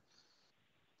can look.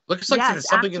 Looks like there's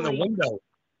something in the window.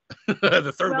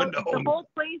 The third window. The whole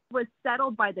place was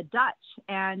settled by the Dutch,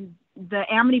 and the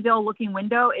Amityville-looking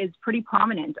window is pretty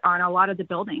prominent on a lot of the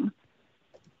buildings.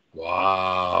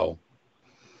 Wow.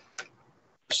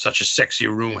 Such a sexy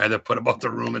room. Heather put about the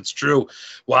room. It's true.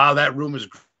 Wow, that room is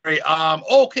great.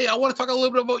 Okay, I want to talk a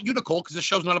little bit about you, Nicole, because this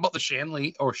show's not about the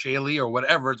Shanley or Shaley or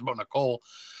whatever. It's about Nicole.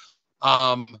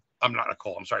 I'm not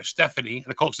Nicole. I'm sorry, Stephanie.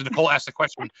 Nicole asked the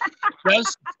question.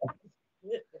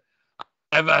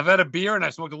 I've had a beer and I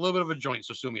smoked a little bit of a joint,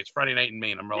 so sue me. It's Friday night in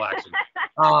Maine. I'm relaxing.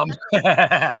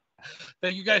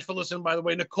 Thank you guys for listening, by the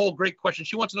way. Nicole, great question.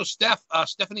 She wants to know,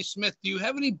 Stephanie Smith, do you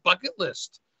have any bucket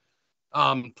list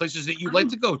places that you'd like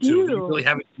to go to that you really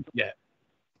haven't yet?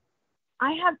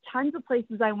 I have tons of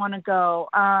places I want to go.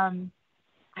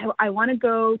 I want to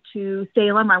go to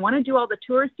Salem. I want to do all the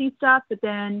touristy stuff, but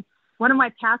then one of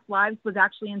my past lives was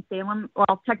actually in Salem,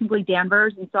 well, technically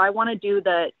Danvers, and so I want to do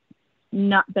the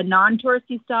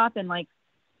non-touristy stuff and like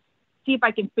see if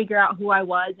I can figure out who I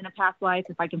was in a past life,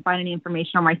 if I can find any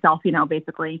information on myself,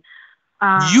 basically.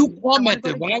 You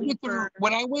commented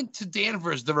when I went to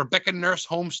Danvers, the Rebecca Nurse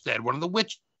homestead, one of the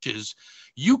witches.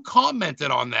 You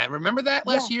commented on that. Remember that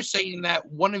last year, saying that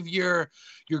one of your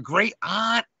great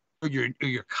aunt or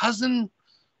your cousin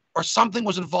or something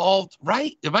was involved,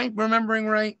 right? Am I remembering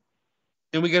right?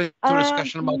 And we got into a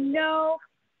discussion about no.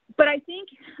 But I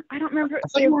don't remember. I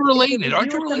thought you were related.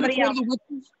 Aren't you related to one of the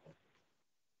witches?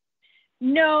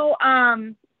 No,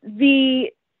 I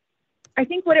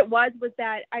think what it was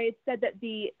that I had said that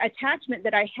the attachment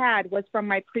that I had was from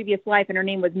my previous life, and her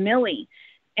name was Millie.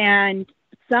 And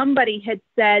somebody had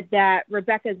said that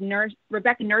Rebecca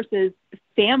Nurse's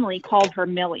family called her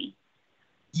Millie.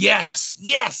 Yes.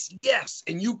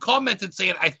 And you commented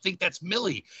saying, I think that's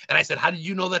Millie. And I said, how did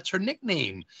you know that's her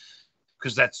nickname?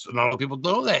 Because that's not a lot of people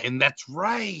know that, and that's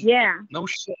right. Yeah. No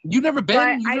shit. You've never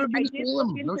been. I to did Salem.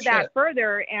 look into No that shit.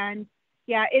 further, and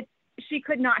she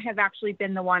could not have actually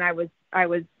been the one I was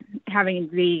having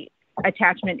the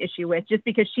attachment issue with, just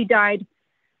because she died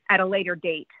at a later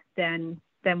date than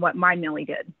what my Millie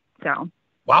did. So.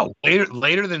 Wow,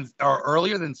 later than or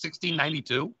earlier than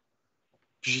 1692.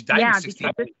 She died in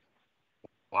 1692.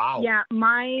 Wow. Yeah,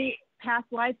 my past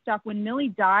life stuff. When Millie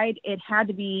died, it had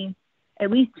to be at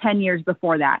least 10 years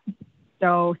before that.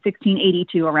 So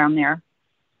 1682, around there.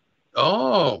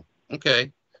 Oh,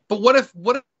 okay. But what if,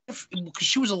 because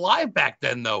she was alive back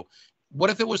then, though. What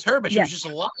if it was her, but she was just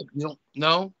alive? You don't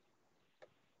know?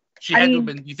 She had to have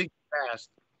been, you think,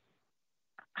 fast.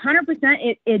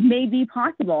 100%. It may be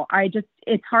possible.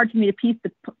 It's hard for me to piece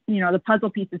the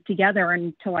puzzle pieces together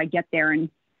until I get there and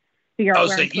figure out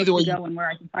where I'm supposed to go and where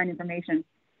I can find information.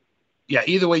 Yeah,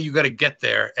 either way, you got to get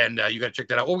there, and you got to check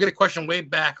that out. Oh, we got a question way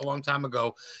back a long time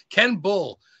ago. Ken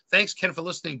Bull, thanks, Ken, for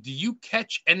listening. Do you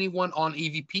catch anyone on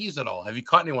EVPs at all? Have you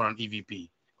caught anyone on EVP?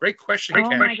 Great question,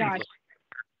 Ken. Oh, my gosh.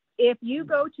 If you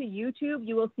go to YouTube,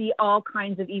 you will see all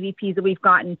kinds of EVPs that we've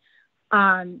gotten.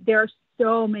 There are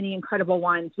so many incredible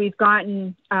ones. We've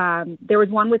gotten, there was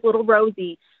one with little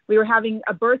Rosie. We were having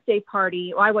a birthday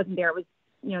party. Well, I wasn't there. It was,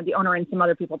 the owner and some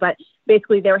other people. But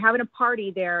basically, they were having a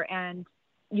party there, and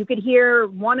you could hear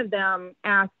one of them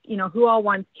ask, who all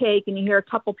wants cake? And you hear a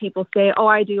couple people say, oh,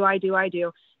 I do.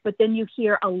 But then you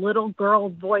hear a little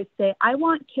girl's voice say, I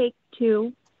want cake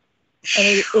too. And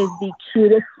it is the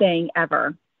cutest thing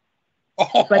ever.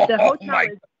 But the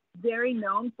hotel is very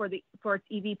known for its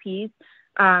EVPs.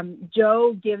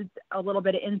 Joe gives a little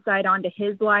bit of insight onto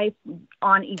his life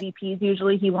on EVPs.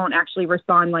 Usually he won't actually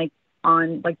respond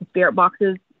on the spirit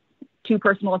boxes, too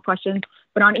personal of questions.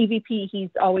 But on EVP,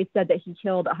 he's always said that he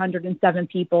killed 107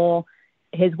 people.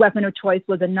 his weapon of choice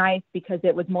was a knife because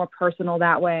it was more personal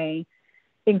that way,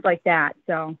 things like that.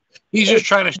 So he's just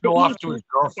trying to show off to his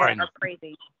girlfriend.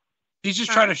 Crazy. He's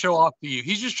just trying to show off to you.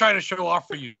 He's just trying to show off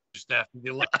for you, Steph. He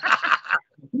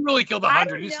really killed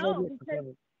 100. I don't know, because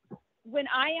when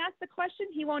I ask the question,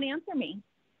 he won't answer me.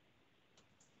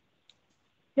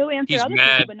 He'll answer other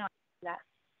people, but not that.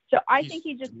 So I think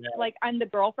he just like, I'm the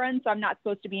girlfriend, so I'm not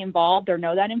supposed to be involved or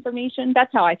know that information.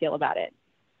 That's how I feel about it.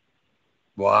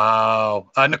 Wow.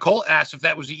 Nicole asked if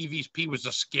that was the EVP was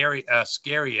the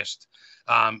scariest.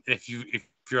 If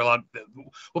you're allowed.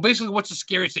 Well, basically, what's the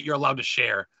scariest that you're allowed to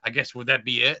share? I guess would that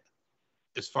be it?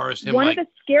 As far as him, one of the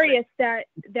scariest that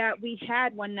we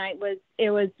had one night was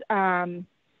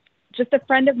just a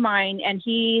friend of mine, and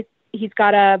he's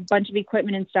got a bunch of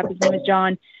equipment and stuff. His name is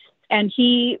John, and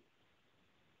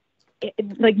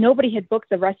like nobody had booked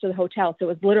the rest of the hotel, so it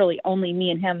was literally only me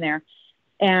and him there.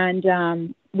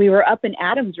 And we were up in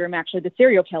Adam's room, actually, the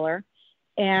serial killer.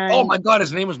 And oh my God,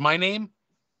 his name was my name.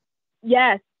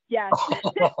 Yes. And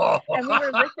we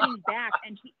were listening back,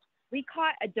 and we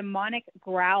caught a demonic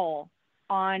growl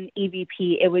on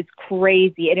EVP. It was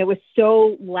crazy, and it was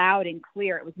so loud and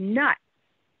clear. It was nuts.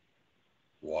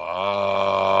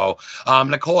 Wow.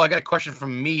 Nicole, I got a question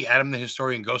from me, Adam the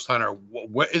Historian Ghost Hunter.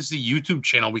 What is the YouTube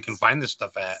channel we can find this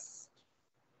stuff at?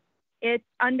 It's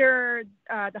under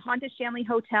the Haunted Shanley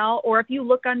Hotel, or if you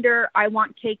look under I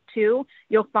Want Cake Too,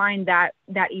 you'll find that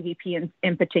EVP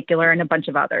in particular, and a bunch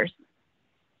of others.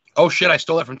 Oh, shit, I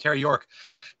stole that from Terry York.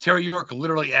 Terry York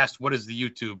literally asked, what is the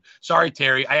YouTube? Sorry,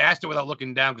 Terry. I asked it without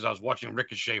looking down because I was watching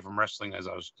Ricochet from wrestling as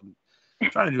I was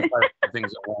trying to do 5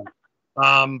 things at once.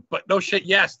 But no shit,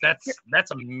 yes,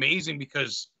 that's amazing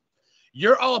because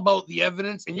you're all about the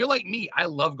evidence, and you're like me. I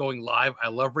love going live. I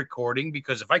love recording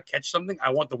because if I catch something, I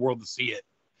want the world to see it.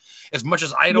 As much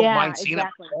as I don't mind seeing it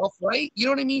myself, right? You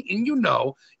know what I mean? And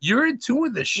you're in tune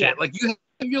with this shit. Yeah. Like you have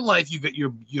your life, you got your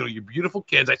beautiful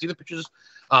kids. I see the pictures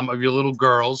of your little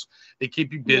girls. They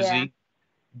keep you busy.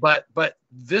 Yeah. But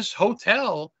this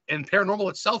hotel and paranormal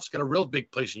itself's got a real big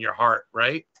place in your heart,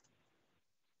 right?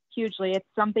 Hugely. It's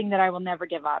something that I will never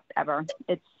give up, ever.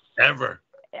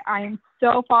 I am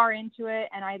so far into it,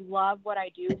 and I love what I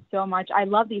do so much. I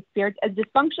love these spirits. As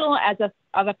dysfunctional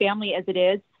of a family as it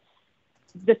is,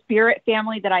 the spirit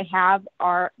family that I have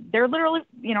they're literally,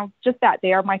 just that.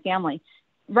 They are my family.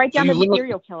 Right down to the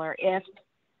serial killer. If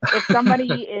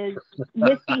somebody is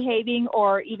misbehaving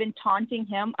or even taunting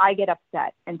him, I get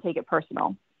upset and take it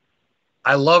personal.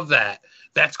 I love that.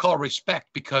 That's called respect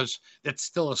because it's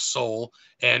still a soul,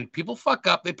 and people fuck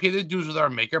up. They pay their dues with our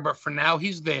maker, but for now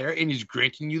he's there and he's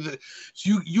granting you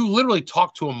you literally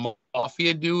talk to a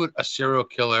mafia dude, a serial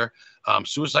killer,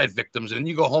 suicide victims, and then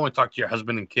you go home and talk to your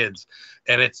husband and kids,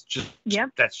 and it's just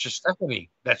that's just Stephanie.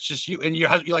 That's just you and your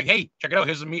husband. You're like, hey, check it out.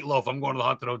 Here's a meatloaf. I'm going to the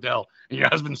haunted hotel, and your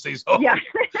husband stays home. Yeah,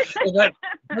 but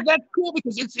that's cool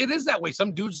because it is that way.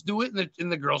 Some dudes do it,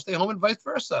 and the girls stay home, and vice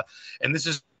versa. And this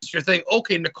is your thing.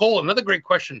 Okay, Nicole, another great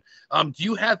question. Do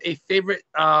you have a favorite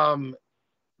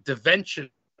divination?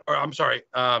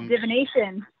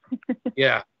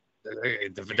 Yeah,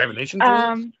 divination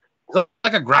tool.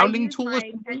 Like a grounding tool?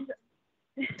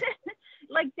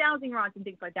 Like dowsing rods and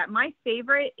things like that. My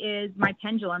favorite is my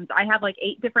pendulums. I have like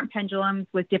 8 different pendulums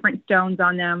with different stones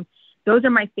on them. Those are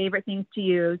my favorite things to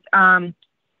use. I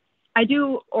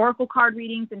do oracle card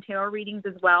readings and tarot readings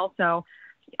as well, so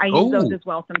I use those as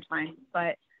well sometimes.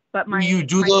 But my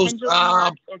those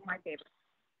pendulum is my favorite.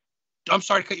 I'm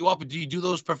sorry to cut you off, but do you do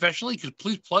those professionally? Because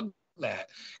please plug that.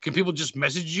 Can people just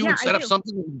message you and set up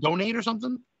something and donate or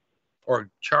something? Or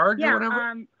charge or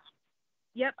whatever?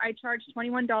 Yep, I charge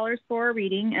 $21 for a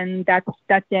reading, and that's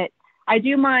it. I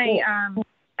do my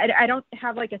I don't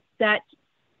have like a set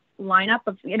lineup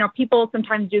of, people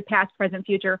sometimes do past, present,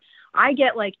 future. I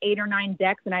get like 8 or 9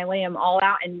 decks and I lay them all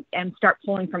out and start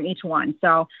pulling from each one.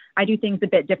 So I do things a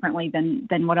bit differently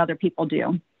than what other people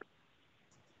do.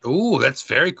 Ooh, that's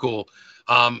very cool.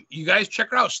 You guys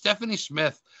check her out, Stephanie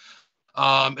Smith.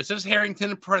 It says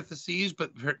Harrington in parentheses,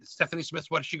 but Stephanie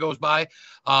Smith's what she goes by.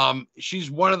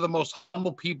 She's one of the most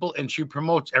humble people, and she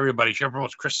promotes everybody. She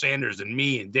promotes Chris Sanders and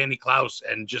me and Danny Klaus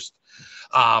and just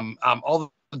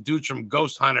all the dudes from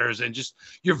Ghost Hunters, and just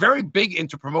you're very big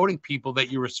into promoting people that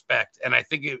you respect. And I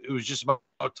think it was just about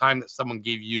time that someone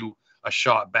gave you a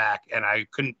shot back, and I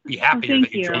couldn't be happier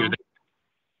that you joined.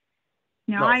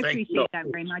 No, I appreciate that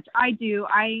very much. I do.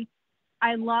 I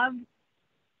love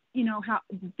how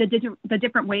the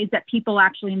different ways that people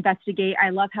actually investigate.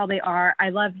 I love how they are. I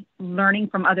love learning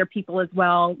from other people as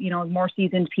well, more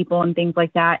seasoned people and things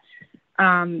like that. So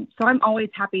I'm always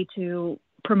happy to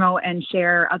promote and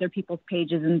share other people's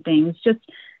pages and things, just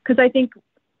because I think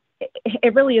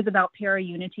it really is about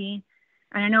para-unity.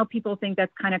 And I know people think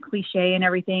that's kind of cliche and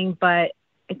everything, but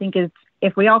I think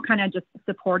if we all kind of just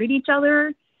supported each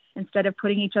other instead of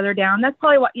putting each other down, that's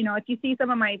probably what, if you see some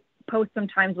of my posts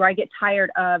sometimes where I get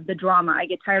tired of the drama, I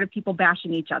get tired of people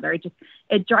bashing each other.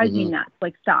 It drives me nuts.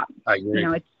 Like, stop. I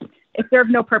agree. It serves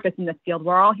no purpose in this field.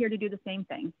 We're all here to do the same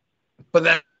thing. But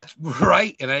that's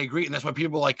right. And I agree. And that's why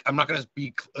people I'm not going to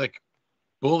be like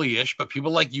bullyish, but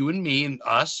people like you and me and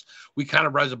us, we kind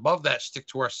of rise above that, stick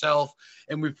to ourselves,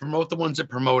 and we promote the ones that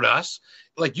promote us.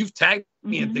 Like, you've tagged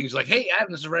me in things like, hey,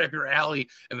 Adam, this is right up your alley.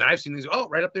 And then I've seen things, oh,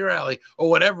 right up your alley or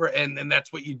whatever. And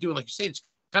that's what you do. And like you say, it's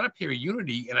kind of pure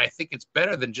unity. And I think it's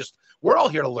better than just, we're all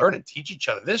here to learn and teach each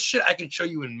other. This shit I can show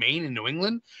you in Maine and New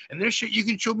England, and this shit you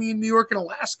can show me in New York and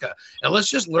Alaska. And let's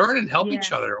just learn and help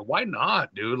each other. Why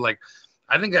not, dude? Like,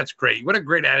 I think that's great. What a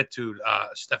great attitude,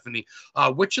 Stephanie.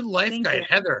 Witch and Life Thank Guide, you.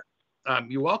 Heather,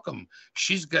 you're welcome.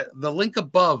 She's got the link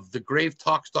above,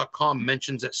 thegravetalks.com,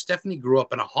 mentions that Stephanie grew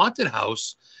up in a haunted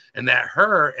house and that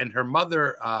her and her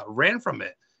mother ran from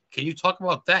it. Can you talk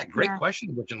about that? Great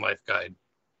question, Witch and Life Guide.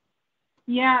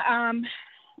 Yeah,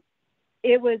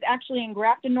 it was actually in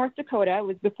Grafton, North Dakota. It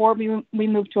was before we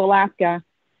moved to Alaska.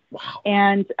 Wow.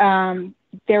 And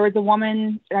there was a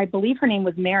woman, I believe her name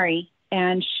was Mary,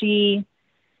 and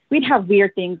we'd have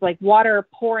weird things like water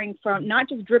pouring from, not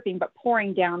just dripping, but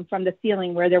pouring down from the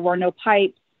ceiling where there were no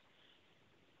pipes.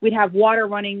 We'd have water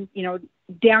running,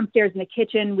 downstairs in the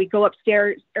kitchen. We'd go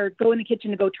upstairs or go in the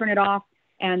kitchen to go turn it off,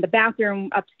 and the bathroom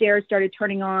upstairs started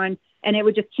turning on, and it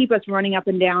would just keep us running up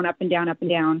and down, up and down, up and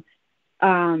down.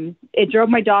 It drove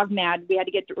my dog mad. We had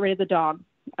to get rid of the dog.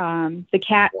 The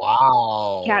cat,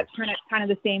 cat's kind of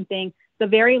the same thing. The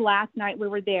very last night we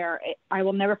were there, I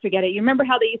will never forget it. You remember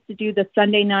how they used to do the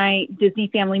Sunday night Disney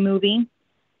family movie?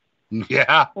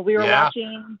 Yeah. Well, we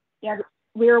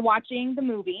were watching the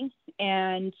movie,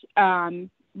 and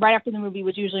right after the movie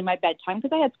was usually my bedtime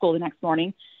because I had school the next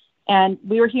morning. And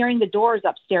we were hearing the doors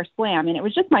upstairs slam, and it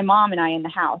was just my mom and I in the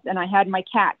house. And I had my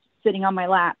cat sitting on my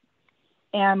lap.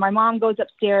 And my mom goes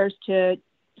upstairs to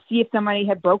see if somebody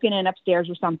had broken in upstairs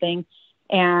or something.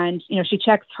 And, she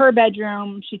checks her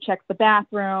bedroom, she checks the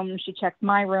bathroom, she checks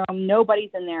my room.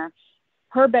 Nobody's in there.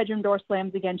 Her bedroom door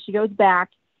slams again. She goes back,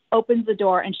 opens the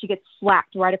door, and she gets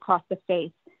slapped right across the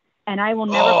face. And I will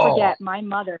never forget my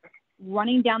mother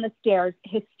running down the stairs,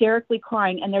 hysterically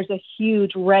crying. And there's a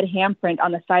huge red handprint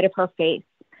on the side of her face.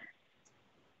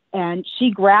 And she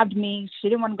grabbed me. She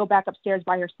didn't want to go back upstairs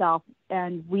by herself.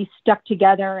 And we stuck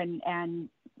together and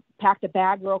packed a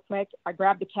bag real quick. I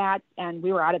grabbed the cat, and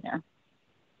we were out of there.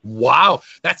 Wow,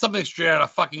 that's something straight out of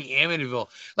fucking Amityville.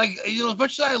 Like, as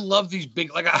much as I love these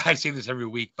big, like I say this every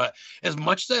week, but as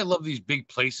much as I love these big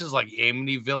places like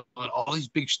Amityville and all these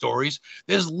big stories,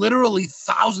 there's literally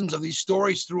thousands of these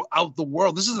stories throughout the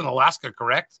world. This is in Alaska,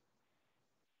 correct?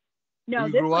 No,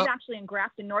 this was actually in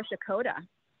Grafton, North Dakota.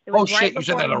 It was shit, you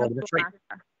said that already. That's right.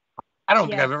 I don't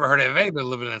think I've ever heard of anybody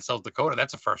living in South Dakota.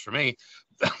 That's a first for me.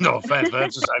 No offense,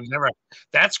 but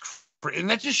that's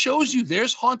and that just shows you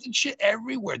there's haunted shit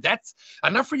everywhere. That's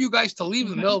enough for you guys to leave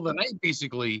in the middle of the night,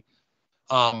 basically.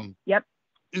 Yep.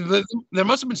 There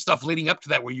must have been stuff leading up to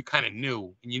that where you kind of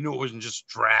knew, and you knew it wasn't just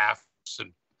drafts.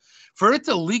 And for it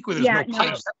to leak where there's no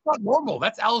pipes, that's not normal.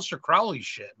 That's Aleister Crowley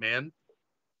shit, man.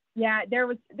 Yeah, there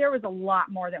was a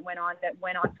lot more that went on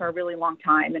for a really long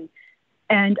time.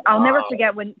 And I'll never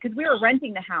forget because we were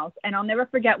renting the house, and I'll never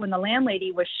forget when the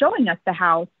landlady was showing us the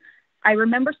house. I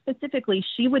remember specifically,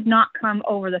 she would not come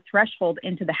over the threshold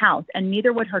into the house, and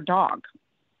neither would her dog.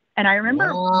 And I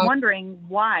remember wondering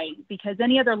why, because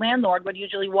any other landlord would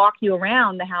usually walk you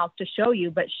around the house to show you,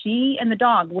 but she and the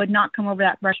dog would not come over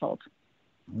that threshold.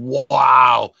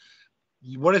 Wow.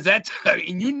 What is that?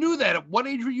 And you knew that. At what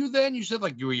age were you then? You said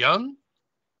you were young?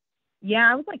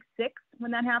 Yeah, I was 6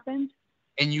 when that happened.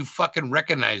 And you fucking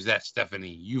recognize that, Stephanie.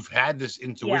 You've had this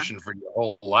intuition for your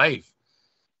whole life.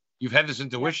 You've had this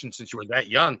intuition since you were that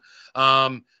young.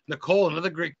 Nicole,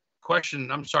 another great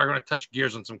question. I'm sorry, I'm going to touch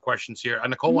gears on some questions here.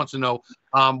 Nicole wants to know,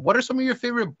 what are some of your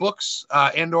favorite books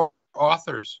and or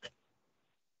authors?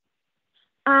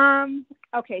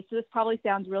 Okay, so this probably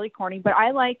sounds really corny, but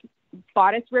I like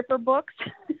bodice ripper books.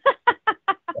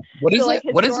 What is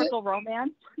it? What is it? Historical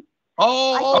romance.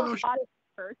 Oh,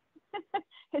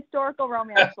 historical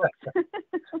romance books.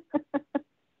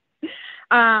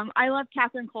 I love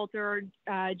Catherine Coulter,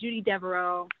 Judy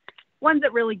Devereaux, ones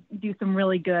that really do some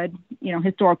really good,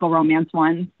 historical romance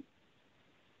ones.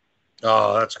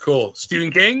 Oh, that's cool.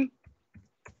 Stephen King?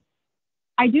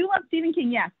 I do love Stephen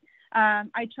King, yes.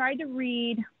 I tried to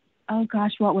read,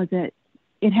 what was it?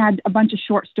 It had a bunch of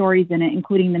short stories in it,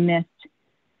 including The Mist.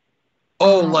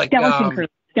 Oh, like Skeleton Crew.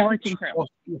 Skeleton Crew. Oh,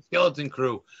 Skeleton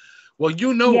Crew. Well,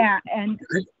 you know. Yeah, and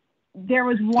there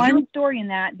was one story in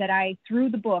that I threw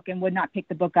the book and would not pick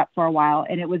the book up for a while,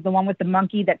 and it was the one with the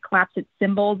monkey that claps its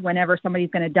cymbals whenever somebody's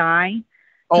going to die.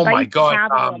 Oh my God!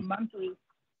 Have a monkey.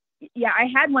 Yeah, I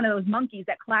had one of those monkeys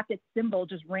that clapped its cymbal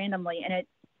just randomly, and it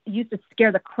used to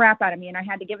scare the crap out of me, and I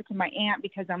had to give it to my aunt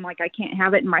because I'm like, I can't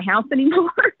have it in my house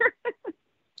anymore.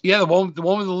 Yeah, the one with the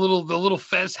little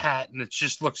fez hat, and it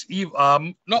just looks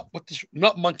evil.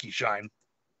 Not monkey shine.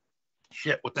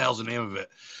 Shit, what the hell's the name of it?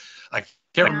 I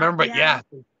can't remember. Yeah.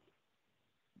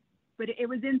 But it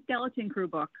was in Skeleton Crew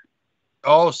book.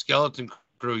 Oh, Skeleton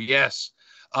Crew, yes.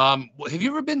 Have you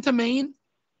ever been to Maine?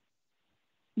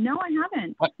 No, I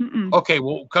haven't. Okay,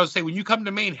 well, because when you come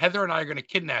to Maine, Heather and I are going to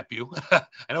kidnap you.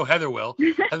 I know Heather will.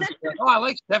 Heather's like, I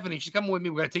like Stephanie. She's coming with me.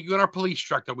 We're going to take you in our police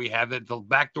truck that we have that the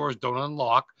back doors don't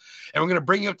unlock, and we're going to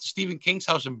bring you up to Stephen King's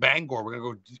house in Bangor. We're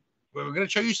going to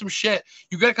show you some shit.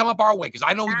 You got to come up our way because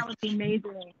I know that would be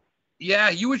amazing. Yeah,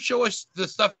 you would show us the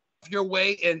stuff your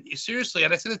way, and seriously,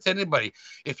 and I said it to anybody.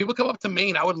 If people come up to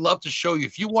Maine, I would love to show you.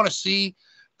 If you want to see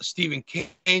Stephen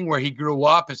King, where he grew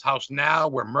up, his house now,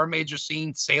 where mermaids are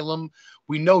seen, Salem.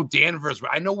 We know Danvers.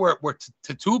 I know where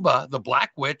Tituba, the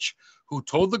Black Witch, who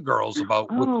told the girls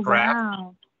about witchcraft.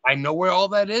 Wow. I know where all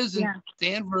that is in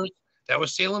Danvers. That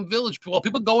was Salem Village. Well,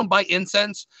 people go and buy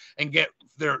incense and get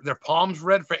their palms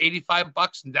read for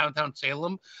 $85 in downtown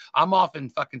Salem. I'm off in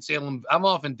fucking Salem. I'm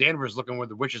off in Danvers looking where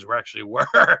the witches actually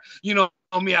were. You know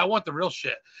me, I want the real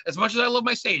shit. As much as I love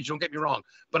my sage, don't get me wrong.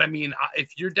 But I mean,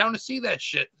 if you're down to see that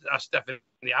shit, Stephanie,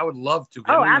 I would love to.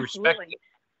 Oh, absolutely. Respect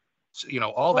it. You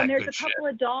know, all that good shit. There's a couple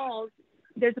of dolls.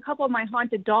 There's a couple of my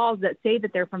haunted dolls that say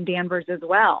that they're from Danvers as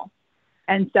well.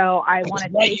 And so I want to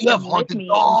take you have haunted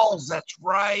dolls. That's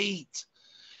right.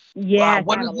 Yeah,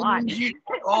 what are a lot.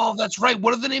 Oh, that's right.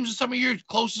 What are the names of some of your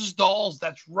closest dolls?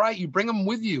 That's right. You bring them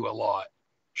with you a lot.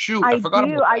 Shoot, I forgot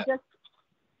about that.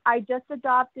 I just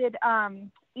adopted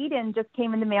Eden. Just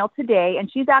came in the mail today, and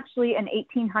she's actually an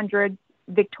 1800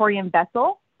 Victorian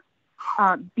vessel.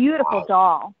 Beautiful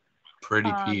doll. Pretty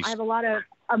piece. I have a lot of.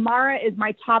 Amara is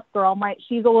my top girl.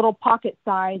 She's a little pocket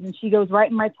size, and she goes right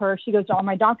in my purse. She goes to all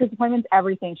my doctor's appointments,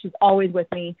 everything. She's always with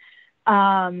me.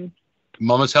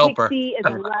 Mama's helper. Pixie is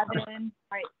 11.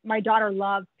 My daughter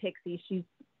loves Pixie. She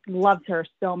loves her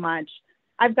so much.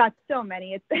 I've got so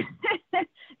many.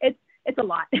 It's a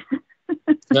lot.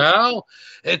 No,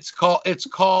 it's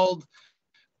called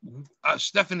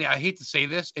Stephanie. I hate to say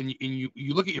this, and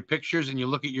you look at your pictures and you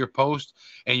look at your post,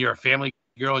 and you're a family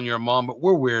girl and you're a mom, but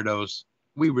we're weirdos.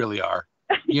 We really are.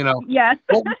 You know. Yes.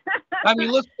 I mean,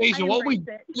 let's face it. What we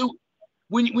do.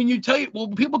 When you tell you, well,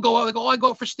 people go out, they go, I go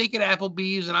out for steak at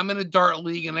Applebee's and I'm in a dart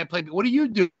league and I play. What do you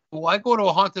do? Well, I go to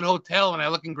a haunted hotel and I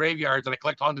look in graveyards and I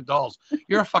collect haunted dolls.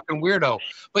 You're a fucking weirdo.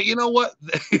 But you know what?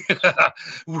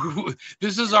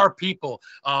 This is our people.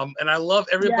 And I love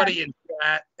everybody in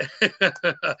chat.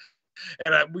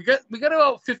 And we got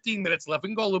about 15 minutes left. We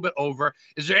can go a little bit over.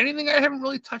 Is there anything I haven't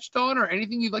really touched on or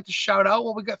anything you'd like to shout out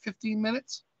while we got 15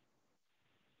 minutes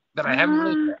that I haven't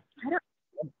really?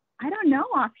 I don't know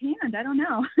offhand. I don't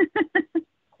know.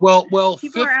 well,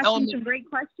 people are asking some great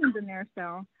questions in there.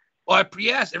 So. Well,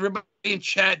 yes, everybody in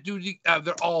chat, dude,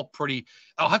 they're all pretty.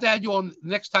 I'll have to add you on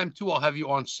next time too. I'll have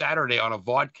you on Saturday on a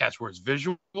vodcast where it's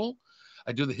visual.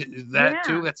 I do that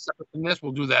too. That's separate from this.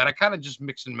 We'll do that. I kind of just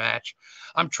mix and match.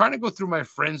 I'm trying to go through my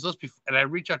friends list and I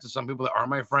reach out to some people that are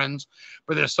my friends,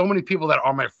 but there's so many people that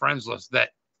are my friends list that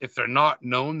if they're not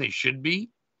known, they should be.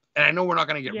 And I know we're not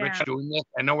going to get rich doing this.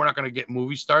 I know we're not going to get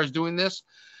movie stars doing this,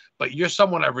 but you're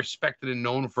someone I've respected and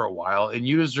known for a while, and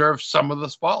you deserve some of the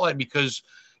spotlight because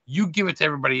you give it to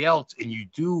everybody else, and you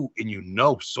do, and you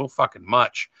know so fucking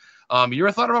much. You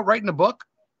ever thought about writing a book?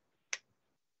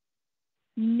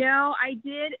 No, I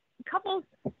did a couple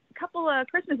of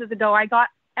Christmases ago. I got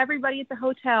everybody at the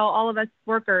hotel, all of us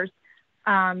workers,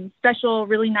 special,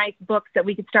 really nice books that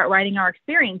we could start writing our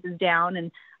experiences down,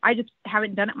 and I just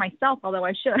haven't done it myself, although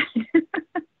I should.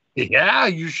 Yeah,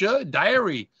 you should.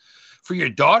 Diary for your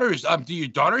daughters. Do your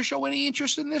daughters show any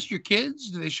interest in this? Your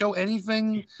kids? Do they show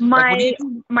anything? My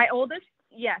oldest,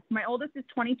 yes, my oldest is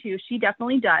 22. She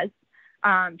definitely does.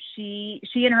 She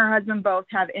and her husband both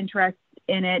have interest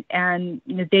in it, and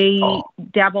they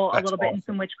dabble a little bit in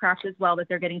some witchcraft as well that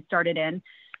they're getting started in.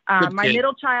 My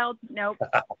middle child, nope,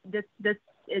 this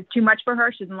is too much for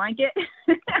her. She doesn't like it.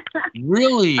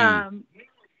 Really?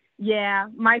 Yeah,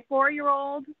 my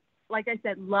 4-year-old, like I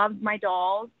said, loves my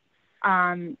dolls.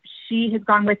 She has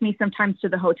gone with me sometimes to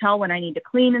the hotel when I need to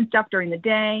clean and stuff during the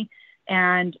day.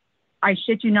 And I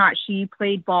shit you not, she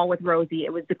played ball with Rosie.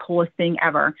 It was the coolest thing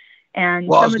ever. And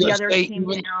some of the others came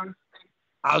down.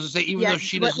 I was gonna say, even though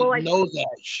she doesn't like, know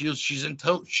that, she's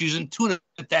in tune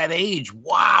at that age.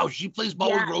 Wow, she plays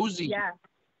ball with Rosie. Yeah.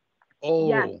 Oh.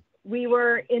 Yes. We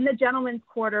were in the gentleman's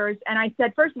quarters, and I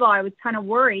said, first of all, I was kind of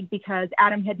worried because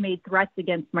Adam had made threats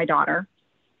against my daughter.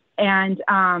 And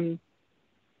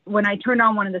when I turned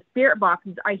on one of the spirit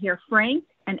boxes, I hear Frank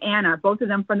and Anna, both of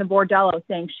them from the bordello,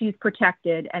 saying she's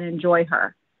protected and enjoy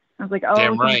her. I was like, oh,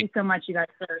 thank you so much, you guys,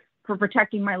 for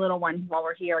protecting my little one while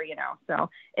we're here, you know. So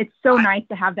it's so nice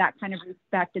to have that kind of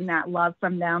respect and that love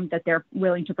from them, that they're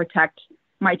willing to protect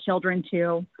my children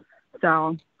too.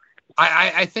 So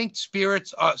I think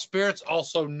spirits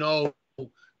also know.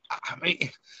 I mean,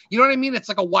 you know what I mean? It's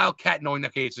like a wild cat knowing,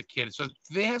 okay, it's a kid. So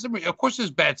they have some, of course,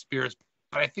 there's bad spirits,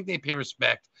 but I think they pay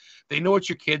respect. They know it's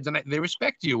your kids, and they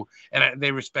respect you, and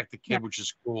they respect the kid, which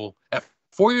is cool. At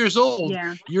 4 years old,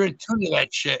 you're in tune to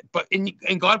that shit. But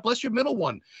and God bless your middle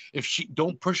one. If she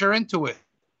don't push her into it,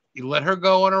 you let her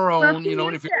go on her own. Well, you know,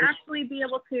 and if you actually be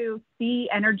able to see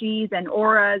energies and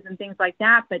auras and things like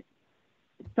that, but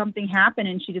something happened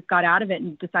and she just got out of it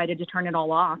and decided to turn it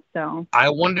all off. So I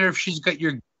wonder if she's got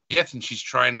your gift and she's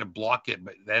trying to block it,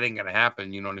 but that ain't gonna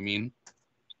happen. You know what I mean? Do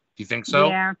you think so?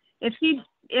 Yeah. If she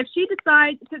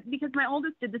decides, because my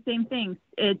oldest did the same thing.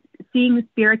 Seeing the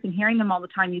spirits and hearing them all the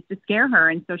time used to scare her,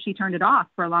 and so she turned it off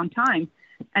for a long time.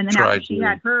 And then after she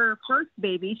had her first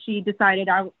baby, she decided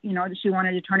she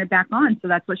wanted to turn it back on. So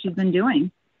that's what she's been doing.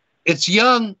 It's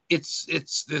young. It's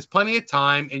there's plenty of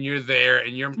time, and you're there,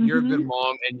 and you're a good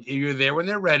mom, and you're there when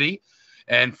they're ready.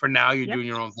 And for now, you're doing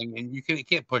your own thing, and you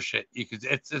can't push it.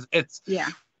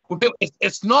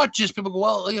 It's not just people go,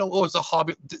 well, you know, oh, it's a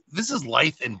hobby. This is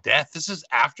life and death. This is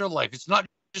afterlife. It's not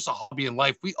just a hobby in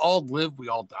life. We all live, we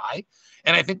all die,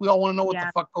 and I think we all want to know what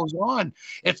the fuck goes on.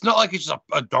 It's not like it's just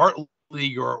a dart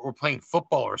league or playing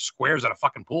football or squares at a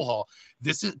fucking pool hall.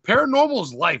 This is paranormal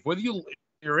is life, whether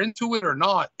you're into it or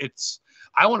not.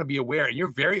 I want to be aware, and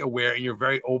you're very aware, and you're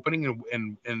very opening.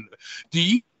 And do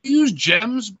you use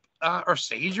gems or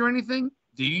sage or anything?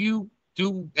 Do you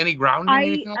do any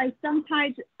grounding? I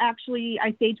sometimes actually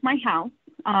I sage my house,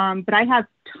 but I have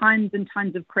tons and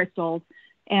tons of crystals,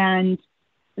 and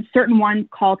certain ones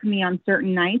call to me on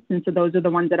certain nights, and so those are the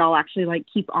ones that I'll actually like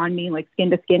keep on me, like skin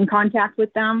to skin contact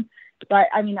with them. But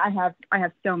I mean, I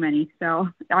have so many, so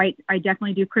I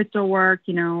definitely do crystal work,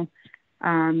 you know.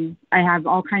 I have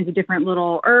all kinds of different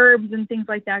little herbs and things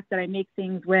like that I make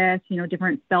things with, you know,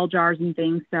 different spell jars and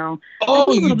things. So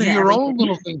you do your own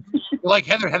little thing. Like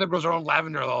Heather grows her own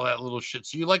lavender and all that little shit.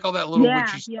 So you like all that little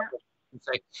witchy stuff.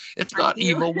 Say it's not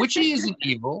evil. Witchy isn't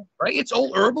evil, right? It's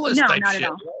old herbalist type shit.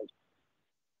 At all.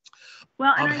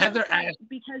 Well, and Heather asked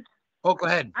because go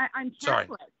ahead. I'm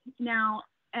Catholic now,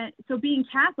 so being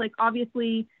Catholic,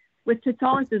 obviously, with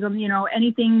Catholicism, you know,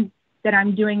 anything that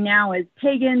I'm doing now is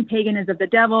pagan. Pagan is of the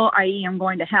devil, i.e., I'm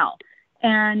going to hell.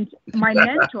 And my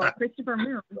mentor, Christopher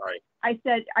Moon, I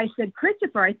said,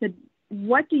 Christopher, I said,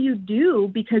 what do you do?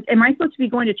 Because am I supposed to be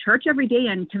going to church every day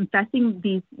and confessing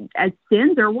these as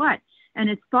sins or what? And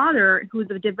his father,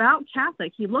 who's a devout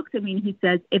Catholic, he looks at me and he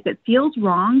says, if it feels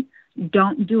wrong,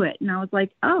 don't do it. And I was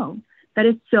like, oh, that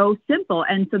is so simple.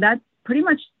 And so that's pretty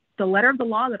much the letter of the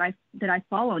law that I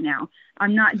follow now.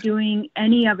 I'm not doing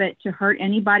any of it to hurt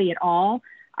anybody at all.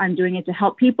 I'm doing it to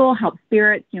help people, help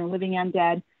spirits, you know, living and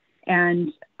dead.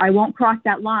 And I won't cross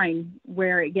that line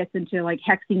where it gets into like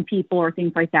hexing people or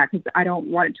things like that, because I don't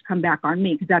want it to come back on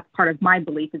me, because that's part of my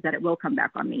belief, is that it will come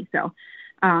back on me. So,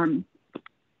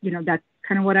 you know, that's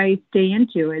kind of what I stay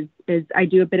into is I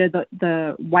do a bit of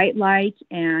the white light,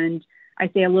 and I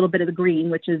say a little bit of the green,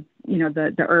 which is, you know,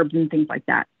 the herbs and things like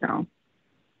that. So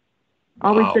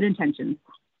always good intentions.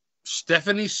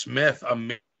 Stephanie Smith,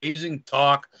 amazing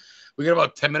talk. We got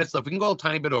about 10 minutes left. We can go a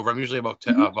tiny bit over. I'm usually about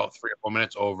 3 or 4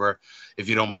 minutes over, if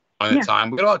you don't mind the time.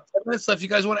 We got about 10 minutes left. If you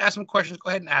guys want to ask some questions, go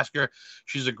ahead and ask her.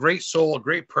 She's a great soul, a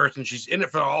great person. She's in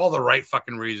it for all the right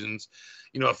fucking reasons.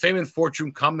 You know, if fame and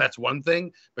fortune come, that's one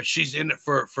thing, but she's in it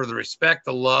for the respect,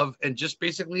 the love, and just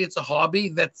basically it's a hobby.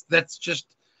 That's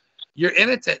just, you're in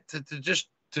it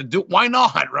to do. Why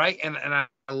not, right? And I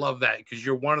love that, because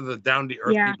you're one of the down to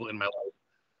earth people in my life.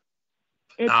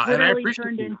 It's literally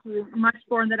turned into much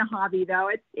more than a hobby, though.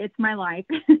 It's my life.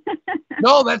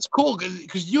 No, that's cool,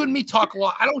 because you and me talk a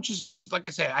lot. I don't just, like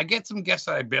I said, I get some guests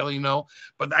that I barely know,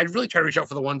 but I really try to reach out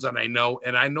for the ones that I know,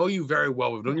 and I know you very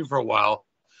well. We've known you for a while.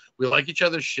 We like each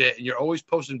other's shit, and you're always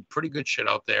posting pretty good shit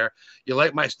out there. You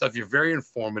like my stuff. You're very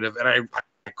informative, and I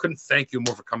couldn't thank you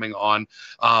more for coming on.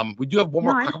 We do have one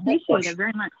more. I appreciate it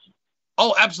very much.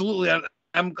 Oh, absolutely.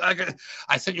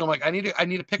 I sent you, I'm like, I need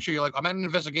a picture. You're like, I'm at an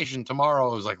investigation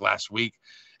tomorrow. It was like last week.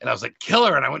 And I was like,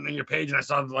 killer. And I went on your page and I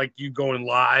saw like you going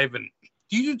live, and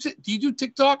Do you do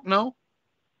TikTok? No.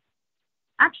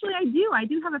 Actually, I do. I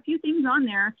do have a few things on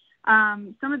there.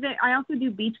 Some of it, I also do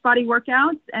beach body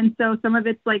workouts. And so some of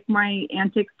it's like my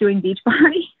antics doing beach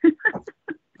body.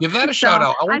 Give that a shout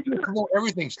out. I want you to promote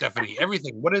everything, Stephanie.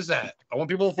 Everything. What is that? I want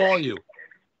people to follow you.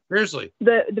 Seriously.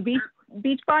 The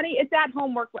beach body, it's at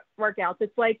home workouts.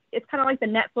 It's kind of like the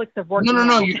Netflix of working No.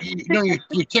 out.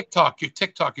 Your TikTok, your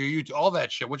YouTube, all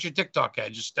that shit. What's your TikTok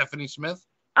at? Just Stephanie Smith?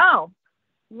 Oh,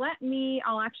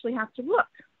 I'll actually have to look.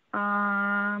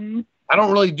 I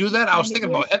don't really do that. I was thinking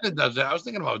about Heather does that. I was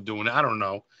thinking about doing it. I don't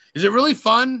know. Is it really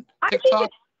fun? TikTok? I think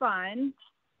it's fun.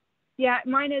 Yeah,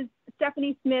 mine is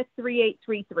Stephanie Smith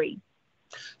 3833.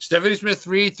 Stephanie Smith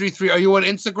 3833. Are you on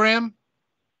Instagram?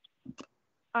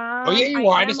 Oh yeah, you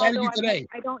are. I just added you today.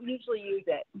 I don't usually use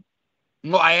it.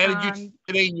 No, I added you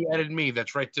today, and you added me.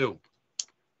 That's right too.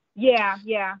 Yeah.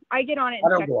 I get on it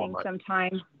and check things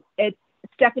sometimes. It's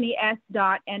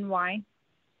stephanies.ny.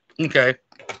 Okay.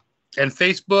 And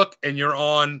Facebook, and you're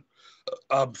on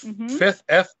 5th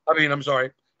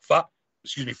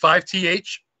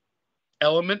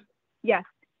Element. Yes.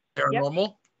 Paranormal.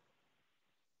 Yep.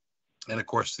 And of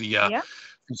course the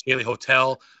SHANLEY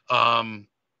Hotel.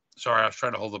 Sorry, I was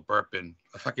trying to hold a burp in.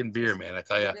 A fucking beer, man, I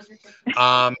tell you.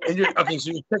 Okay,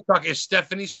 so your TikTok is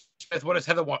Stephanie Smith. What does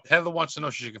Heather want? Heather wants to know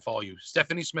she can follow you.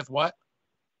 Stephanie Smith what?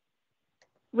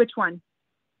 Which one?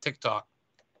 TikTok.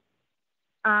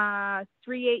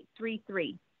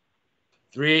 3833.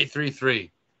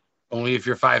 3833. Only if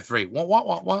you're 5'3".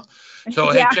 What? So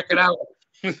hey, check it out.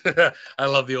 I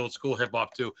love the old school hip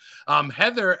hop too.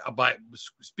 Heather,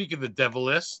 speaking of the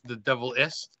devilist,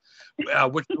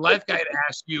 which life guide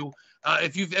asked you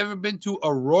if you've ever been to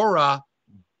Aurora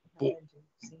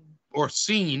or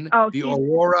seen the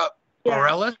Aurora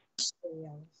Borealis.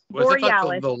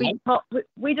 Borealis.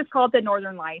 We just call it the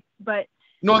Northern Lights, but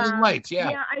Northern Lights, yeah.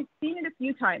 Yeah, I've seen it a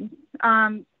few times.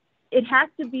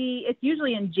 It's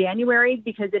usually in January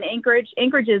because in Anchorage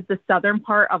is the southern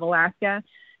part of Alaska.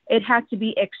 It has to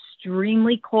be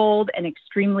extremely cold and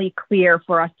extremely clear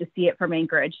for us to see it from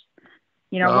Anchorage.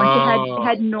 Once you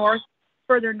head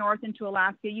further north into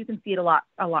Alaska, you can see it a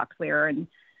lot clearer, and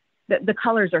the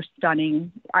colors are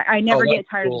stunning. I never get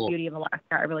tired of the beauty of Alaska.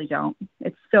 I really don't.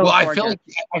 It's so gorgeous.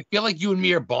 I feel like you and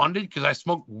me are bonded because I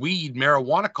smoke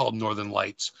marijuana called Northern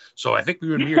Lights. So I think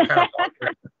you and me are kind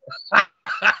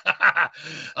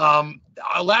of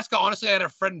Alaska, honestly, I had a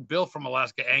friend Bill from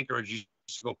Alaska Anchorage. He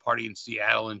used to go party in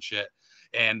Seattle and shit.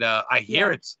 And I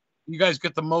hear you guys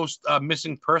get the most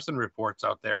missing person reports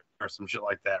out there or some shit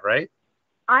like that, right?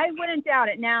 I wouldn't doubt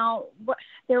it. Now,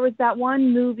 there was that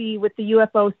one movie with the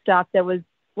UFO stuff that was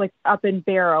like up in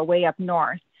Barrow, way up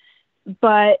north.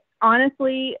 But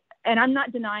honestly, and I'm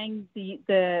not denying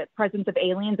the presence of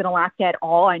aliens in Alaska at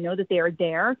all. I know that they are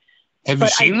there. Have you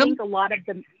seen them? I think a lot of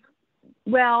them.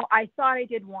 Well, I thought I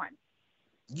did once.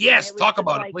 Yes, talk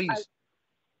about it, please.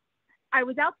 I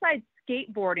was outside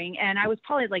skateboarding, and I was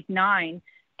probably like 9.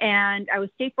 And I was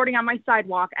skateboarding on my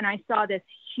sidewalk, and I saw this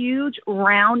huge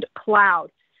round cloud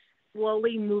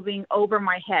slowly moving over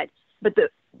my head. But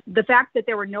the fact that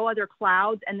there were no other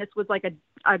clouds, and this was like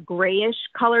a grayish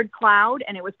colored cloud,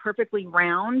 and it was perfectly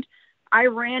round, I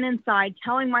ran inside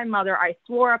telling my mother. I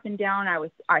swore up and down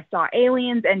I saw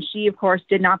aliens, and she, of course,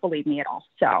 did not believe me at all.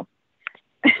 So.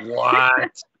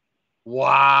 What?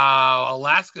 Wow.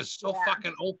 Alaska's so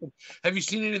fucking open. Have you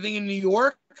seen anything in New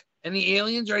York? Any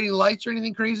aliens or any lights or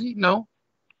anything crazy? No?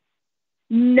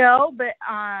 No, but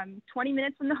 20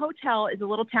 minutes from the hotel is a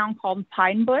little town called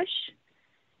Pine Bush.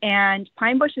 And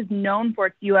Pine Bush is known for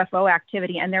its UFO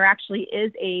activity. And there actually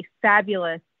is a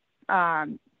fabulous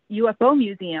UFO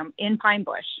museum in Pine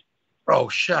Bush. Oh,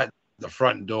 shut the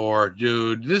front door,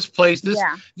 dude. This place, this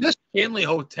Shanley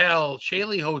Hotel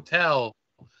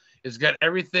has got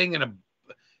everything in a...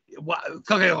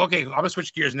 Okay. I'm gonna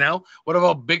switch gears now. What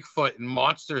about Bigfoot and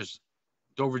monsters,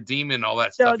 Dover Demon, all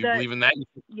that stuff? You believe in that?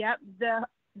 Yep.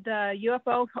 The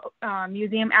UFO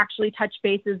museum actually touched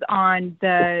bases on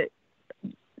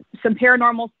some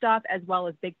paranormal stuff as well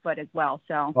as Bigfoot as well.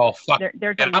 So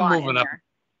there's a lot in there.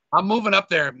 I'm moving up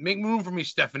there. Make room for me,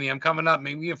 Stephanie. I'm coming up.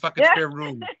 Make me a fucking spare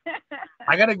room.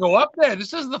 I got to go up there.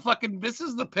 This is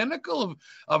the pinnacle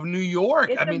of New York.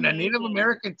 It's amazing. A Native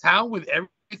American town with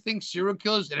everything, serial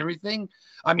killers and everything.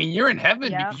 I mean, you're in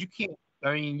heaven because you can't.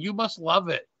 I mean, you must love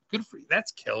it. Good for you.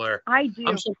 That's killer. I do.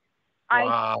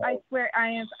 Wow. I swear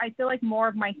I feel like more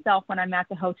of myself when I'm at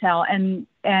the hotel and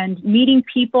meeting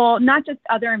people, not just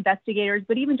other investigators,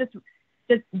 but even just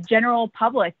general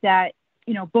public that,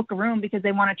 book a room because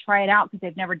they want to try it out because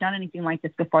they've never done anything like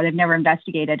this before. They've never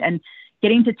investigated, and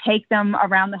getting to take them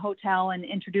around the hotel and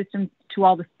introduce them to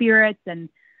all the spirits and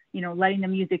letting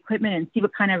them use the equipment and see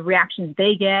what kind of reactions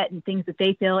they get and things that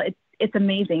they feel. It's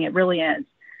amazing. It really is.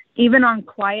 Even on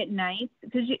quiet nights,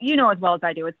 because you know as well as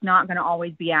I do, it's not going to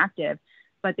always be active,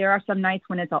 but there are some nights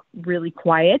when it's really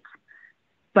quiet.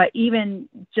 But even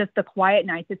just the quiet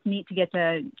nights, it's neat to get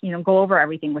to, go over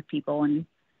everything with people, and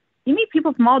you meet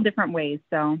people from all different ways.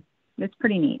 So it's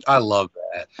pretty neat. I love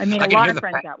that. I mean, a lot of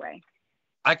friends that way.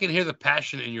 I can hear the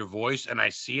passion in your voice, and I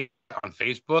see it on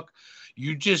Facebook.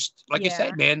 You just, like I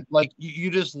said, man, like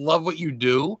you just love what you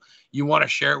do. You want to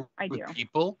share it with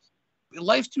people.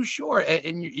 Life's too short,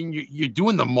 and you're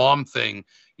doing the mom thing.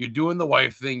 You're doing the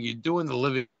wife thing. You're doing the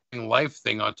living life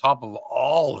thing on top of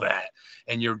all that,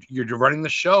 and you're running the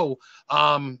show.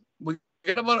 We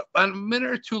got about a minute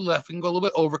or two left. We can go a little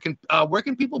bit over. Where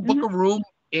can people book a room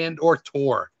and or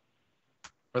tour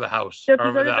for the house? So if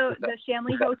you go to the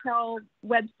Shanley Hotel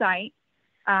website,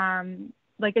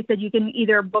 like I said, you can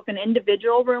either book an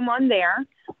individual room on there,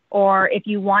 or if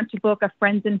you want to book a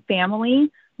friends and family,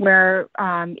 where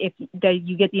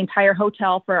you get the entire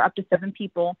hotel for up to 7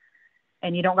 people,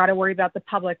 and you don't got to worry about the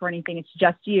public or anything. It's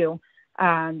just you.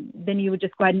 Then you would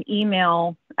just go ahead and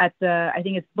email I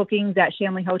think it's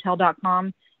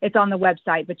bookings@shanleyhotel.com. It's on the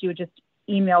website, but you would just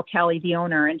email Kelly, the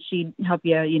owner, and she'd help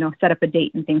you, set up a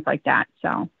date and things like that.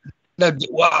 So. Now,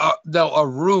 a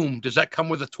room, does that come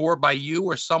with a tour by you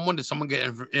or someone? Does someone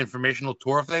get informational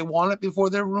tour if they want it before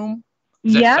their room?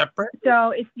 Yeah.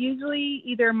 So it's usually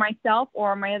either myself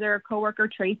or my other coworker,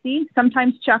 Tracy.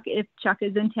 Sometimes Chuck, if Chuck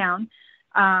is in town.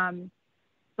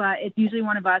 But it's usually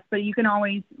one of us. But you can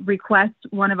always request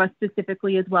one of us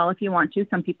specifically as well if you want to.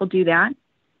 Some people do that.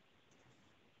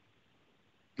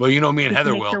 Well, me and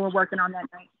Heather will. Sure we're working on that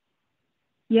night.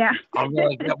 Yeah.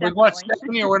 We want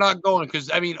Stephanie or we're not going, because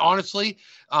honestly,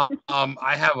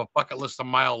 I have a bucket list a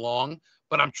mile long,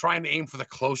 but I'm trying to aim for the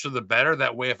closer the better.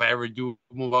 That way, if I ever do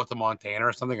move out to Montana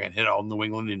or something, I can hit all New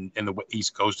England and the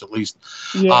East Coast at least.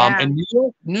 Yeah. And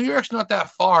New York's not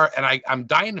that far, and I'm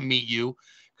dying to meet you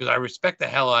because I respect the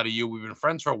hell out of you. We've been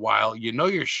friends for a while. You know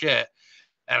your shit,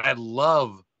 and I'd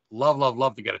love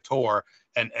to get a tour.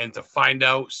 And to find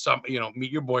out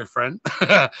meet your boyfriend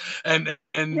and meet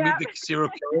the serial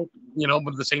killer,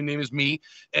 with the same name as me,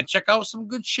 and check out some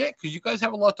good shit, because you guys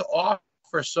have a lot to offer.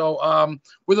 So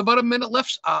with about a minute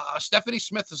left, Stephanie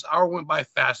Smith, this hour went by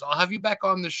fast. I'll have you back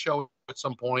on this show at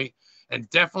some point, and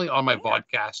definitely on my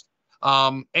podcast.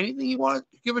 Anything you want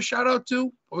to give a shout out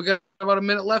to? We got about a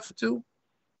minute left too.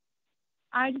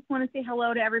 I just want to say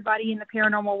hello to everybody in the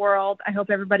paranormal world. I hope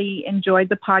everybody enjoyed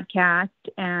the podcast,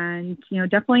 and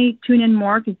definitely tune in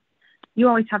more, because you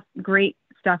always have great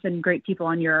stuff and great people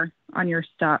on your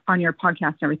stuff, on your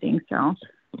podcast and everything. So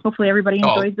hopefully everybody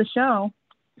enjoys the show.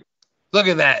 Look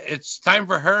at that. It's time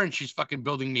for her, and she's fucking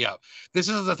building me up. This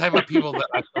is the type of people that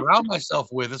I surround myself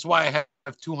with. That's why I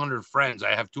have 200 friends.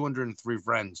 I have 203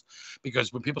 friends,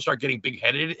 because when people start getting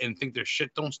big-headed and think their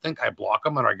shit don't stink, I block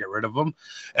them and I get rid of them.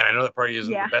 And I know that probably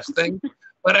isn't the best thing.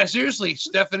 But seriously,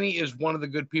 Stephanie is one of the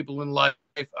good people in life.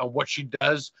 What she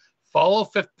does, follow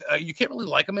Fifth. You can't really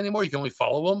like them anymore. You can only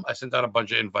follow them. I sent out a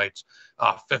bunch of invites.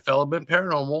 Fifth Element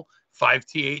Paranormal,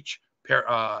 5TH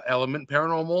Element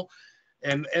Paranormal,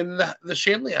 and the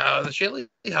Shanley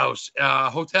House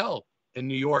Hotel in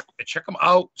New York. Check them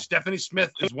out. Stephanie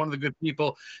Smith is one of the good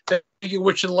people. Thank you,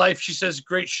 Witch in Life. She says,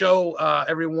 great show,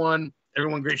 everyone.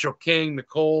 Great show. King,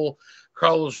 Nicole,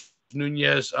 Carlos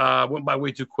Nunez, went by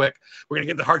way too quick. We're going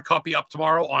to get the hard copy up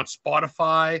tomorrow on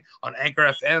Spotify, on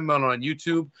Anchor FM, and on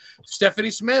YouTube.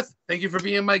 Stephanie Smith, thank you for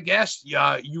being my guest.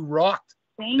 You rocked.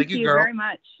 Thank you, girl, very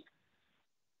much.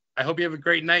 I hope you have a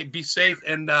great night. Be safe,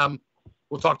 and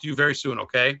we'll talk to you very soon,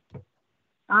 okay?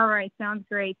 All right. Sounds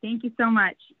great. Thank you so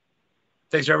much.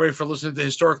 Thanks, everybody, for listening to the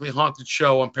Historically Haunted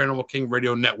Show on Paranormal King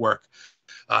Radio Network.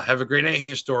 Have a great night,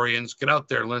 historians. Get out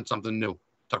there, learn something new.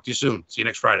 Talk to you soon. See you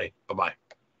next Friday. Bye-bye.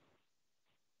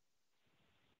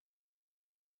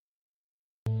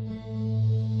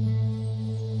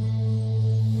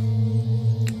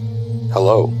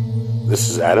 Hello, this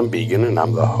is Adam Began, and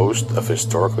I'm the host of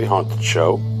Historically Haunted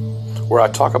Show, where I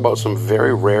talk about some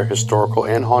very rare historical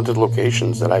and haunted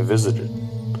locations that I visited.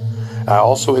 I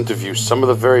also interview some of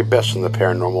the very best in the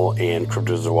paranormal and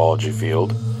cryptozoology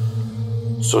field.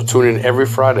 So tune in every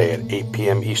Friday at 8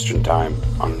 p.m. Eastern Time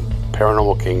on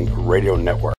Paranormal King Radio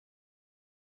Network.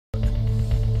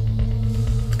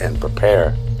 And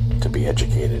prepare to be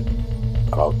educated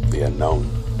about the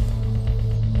unknown.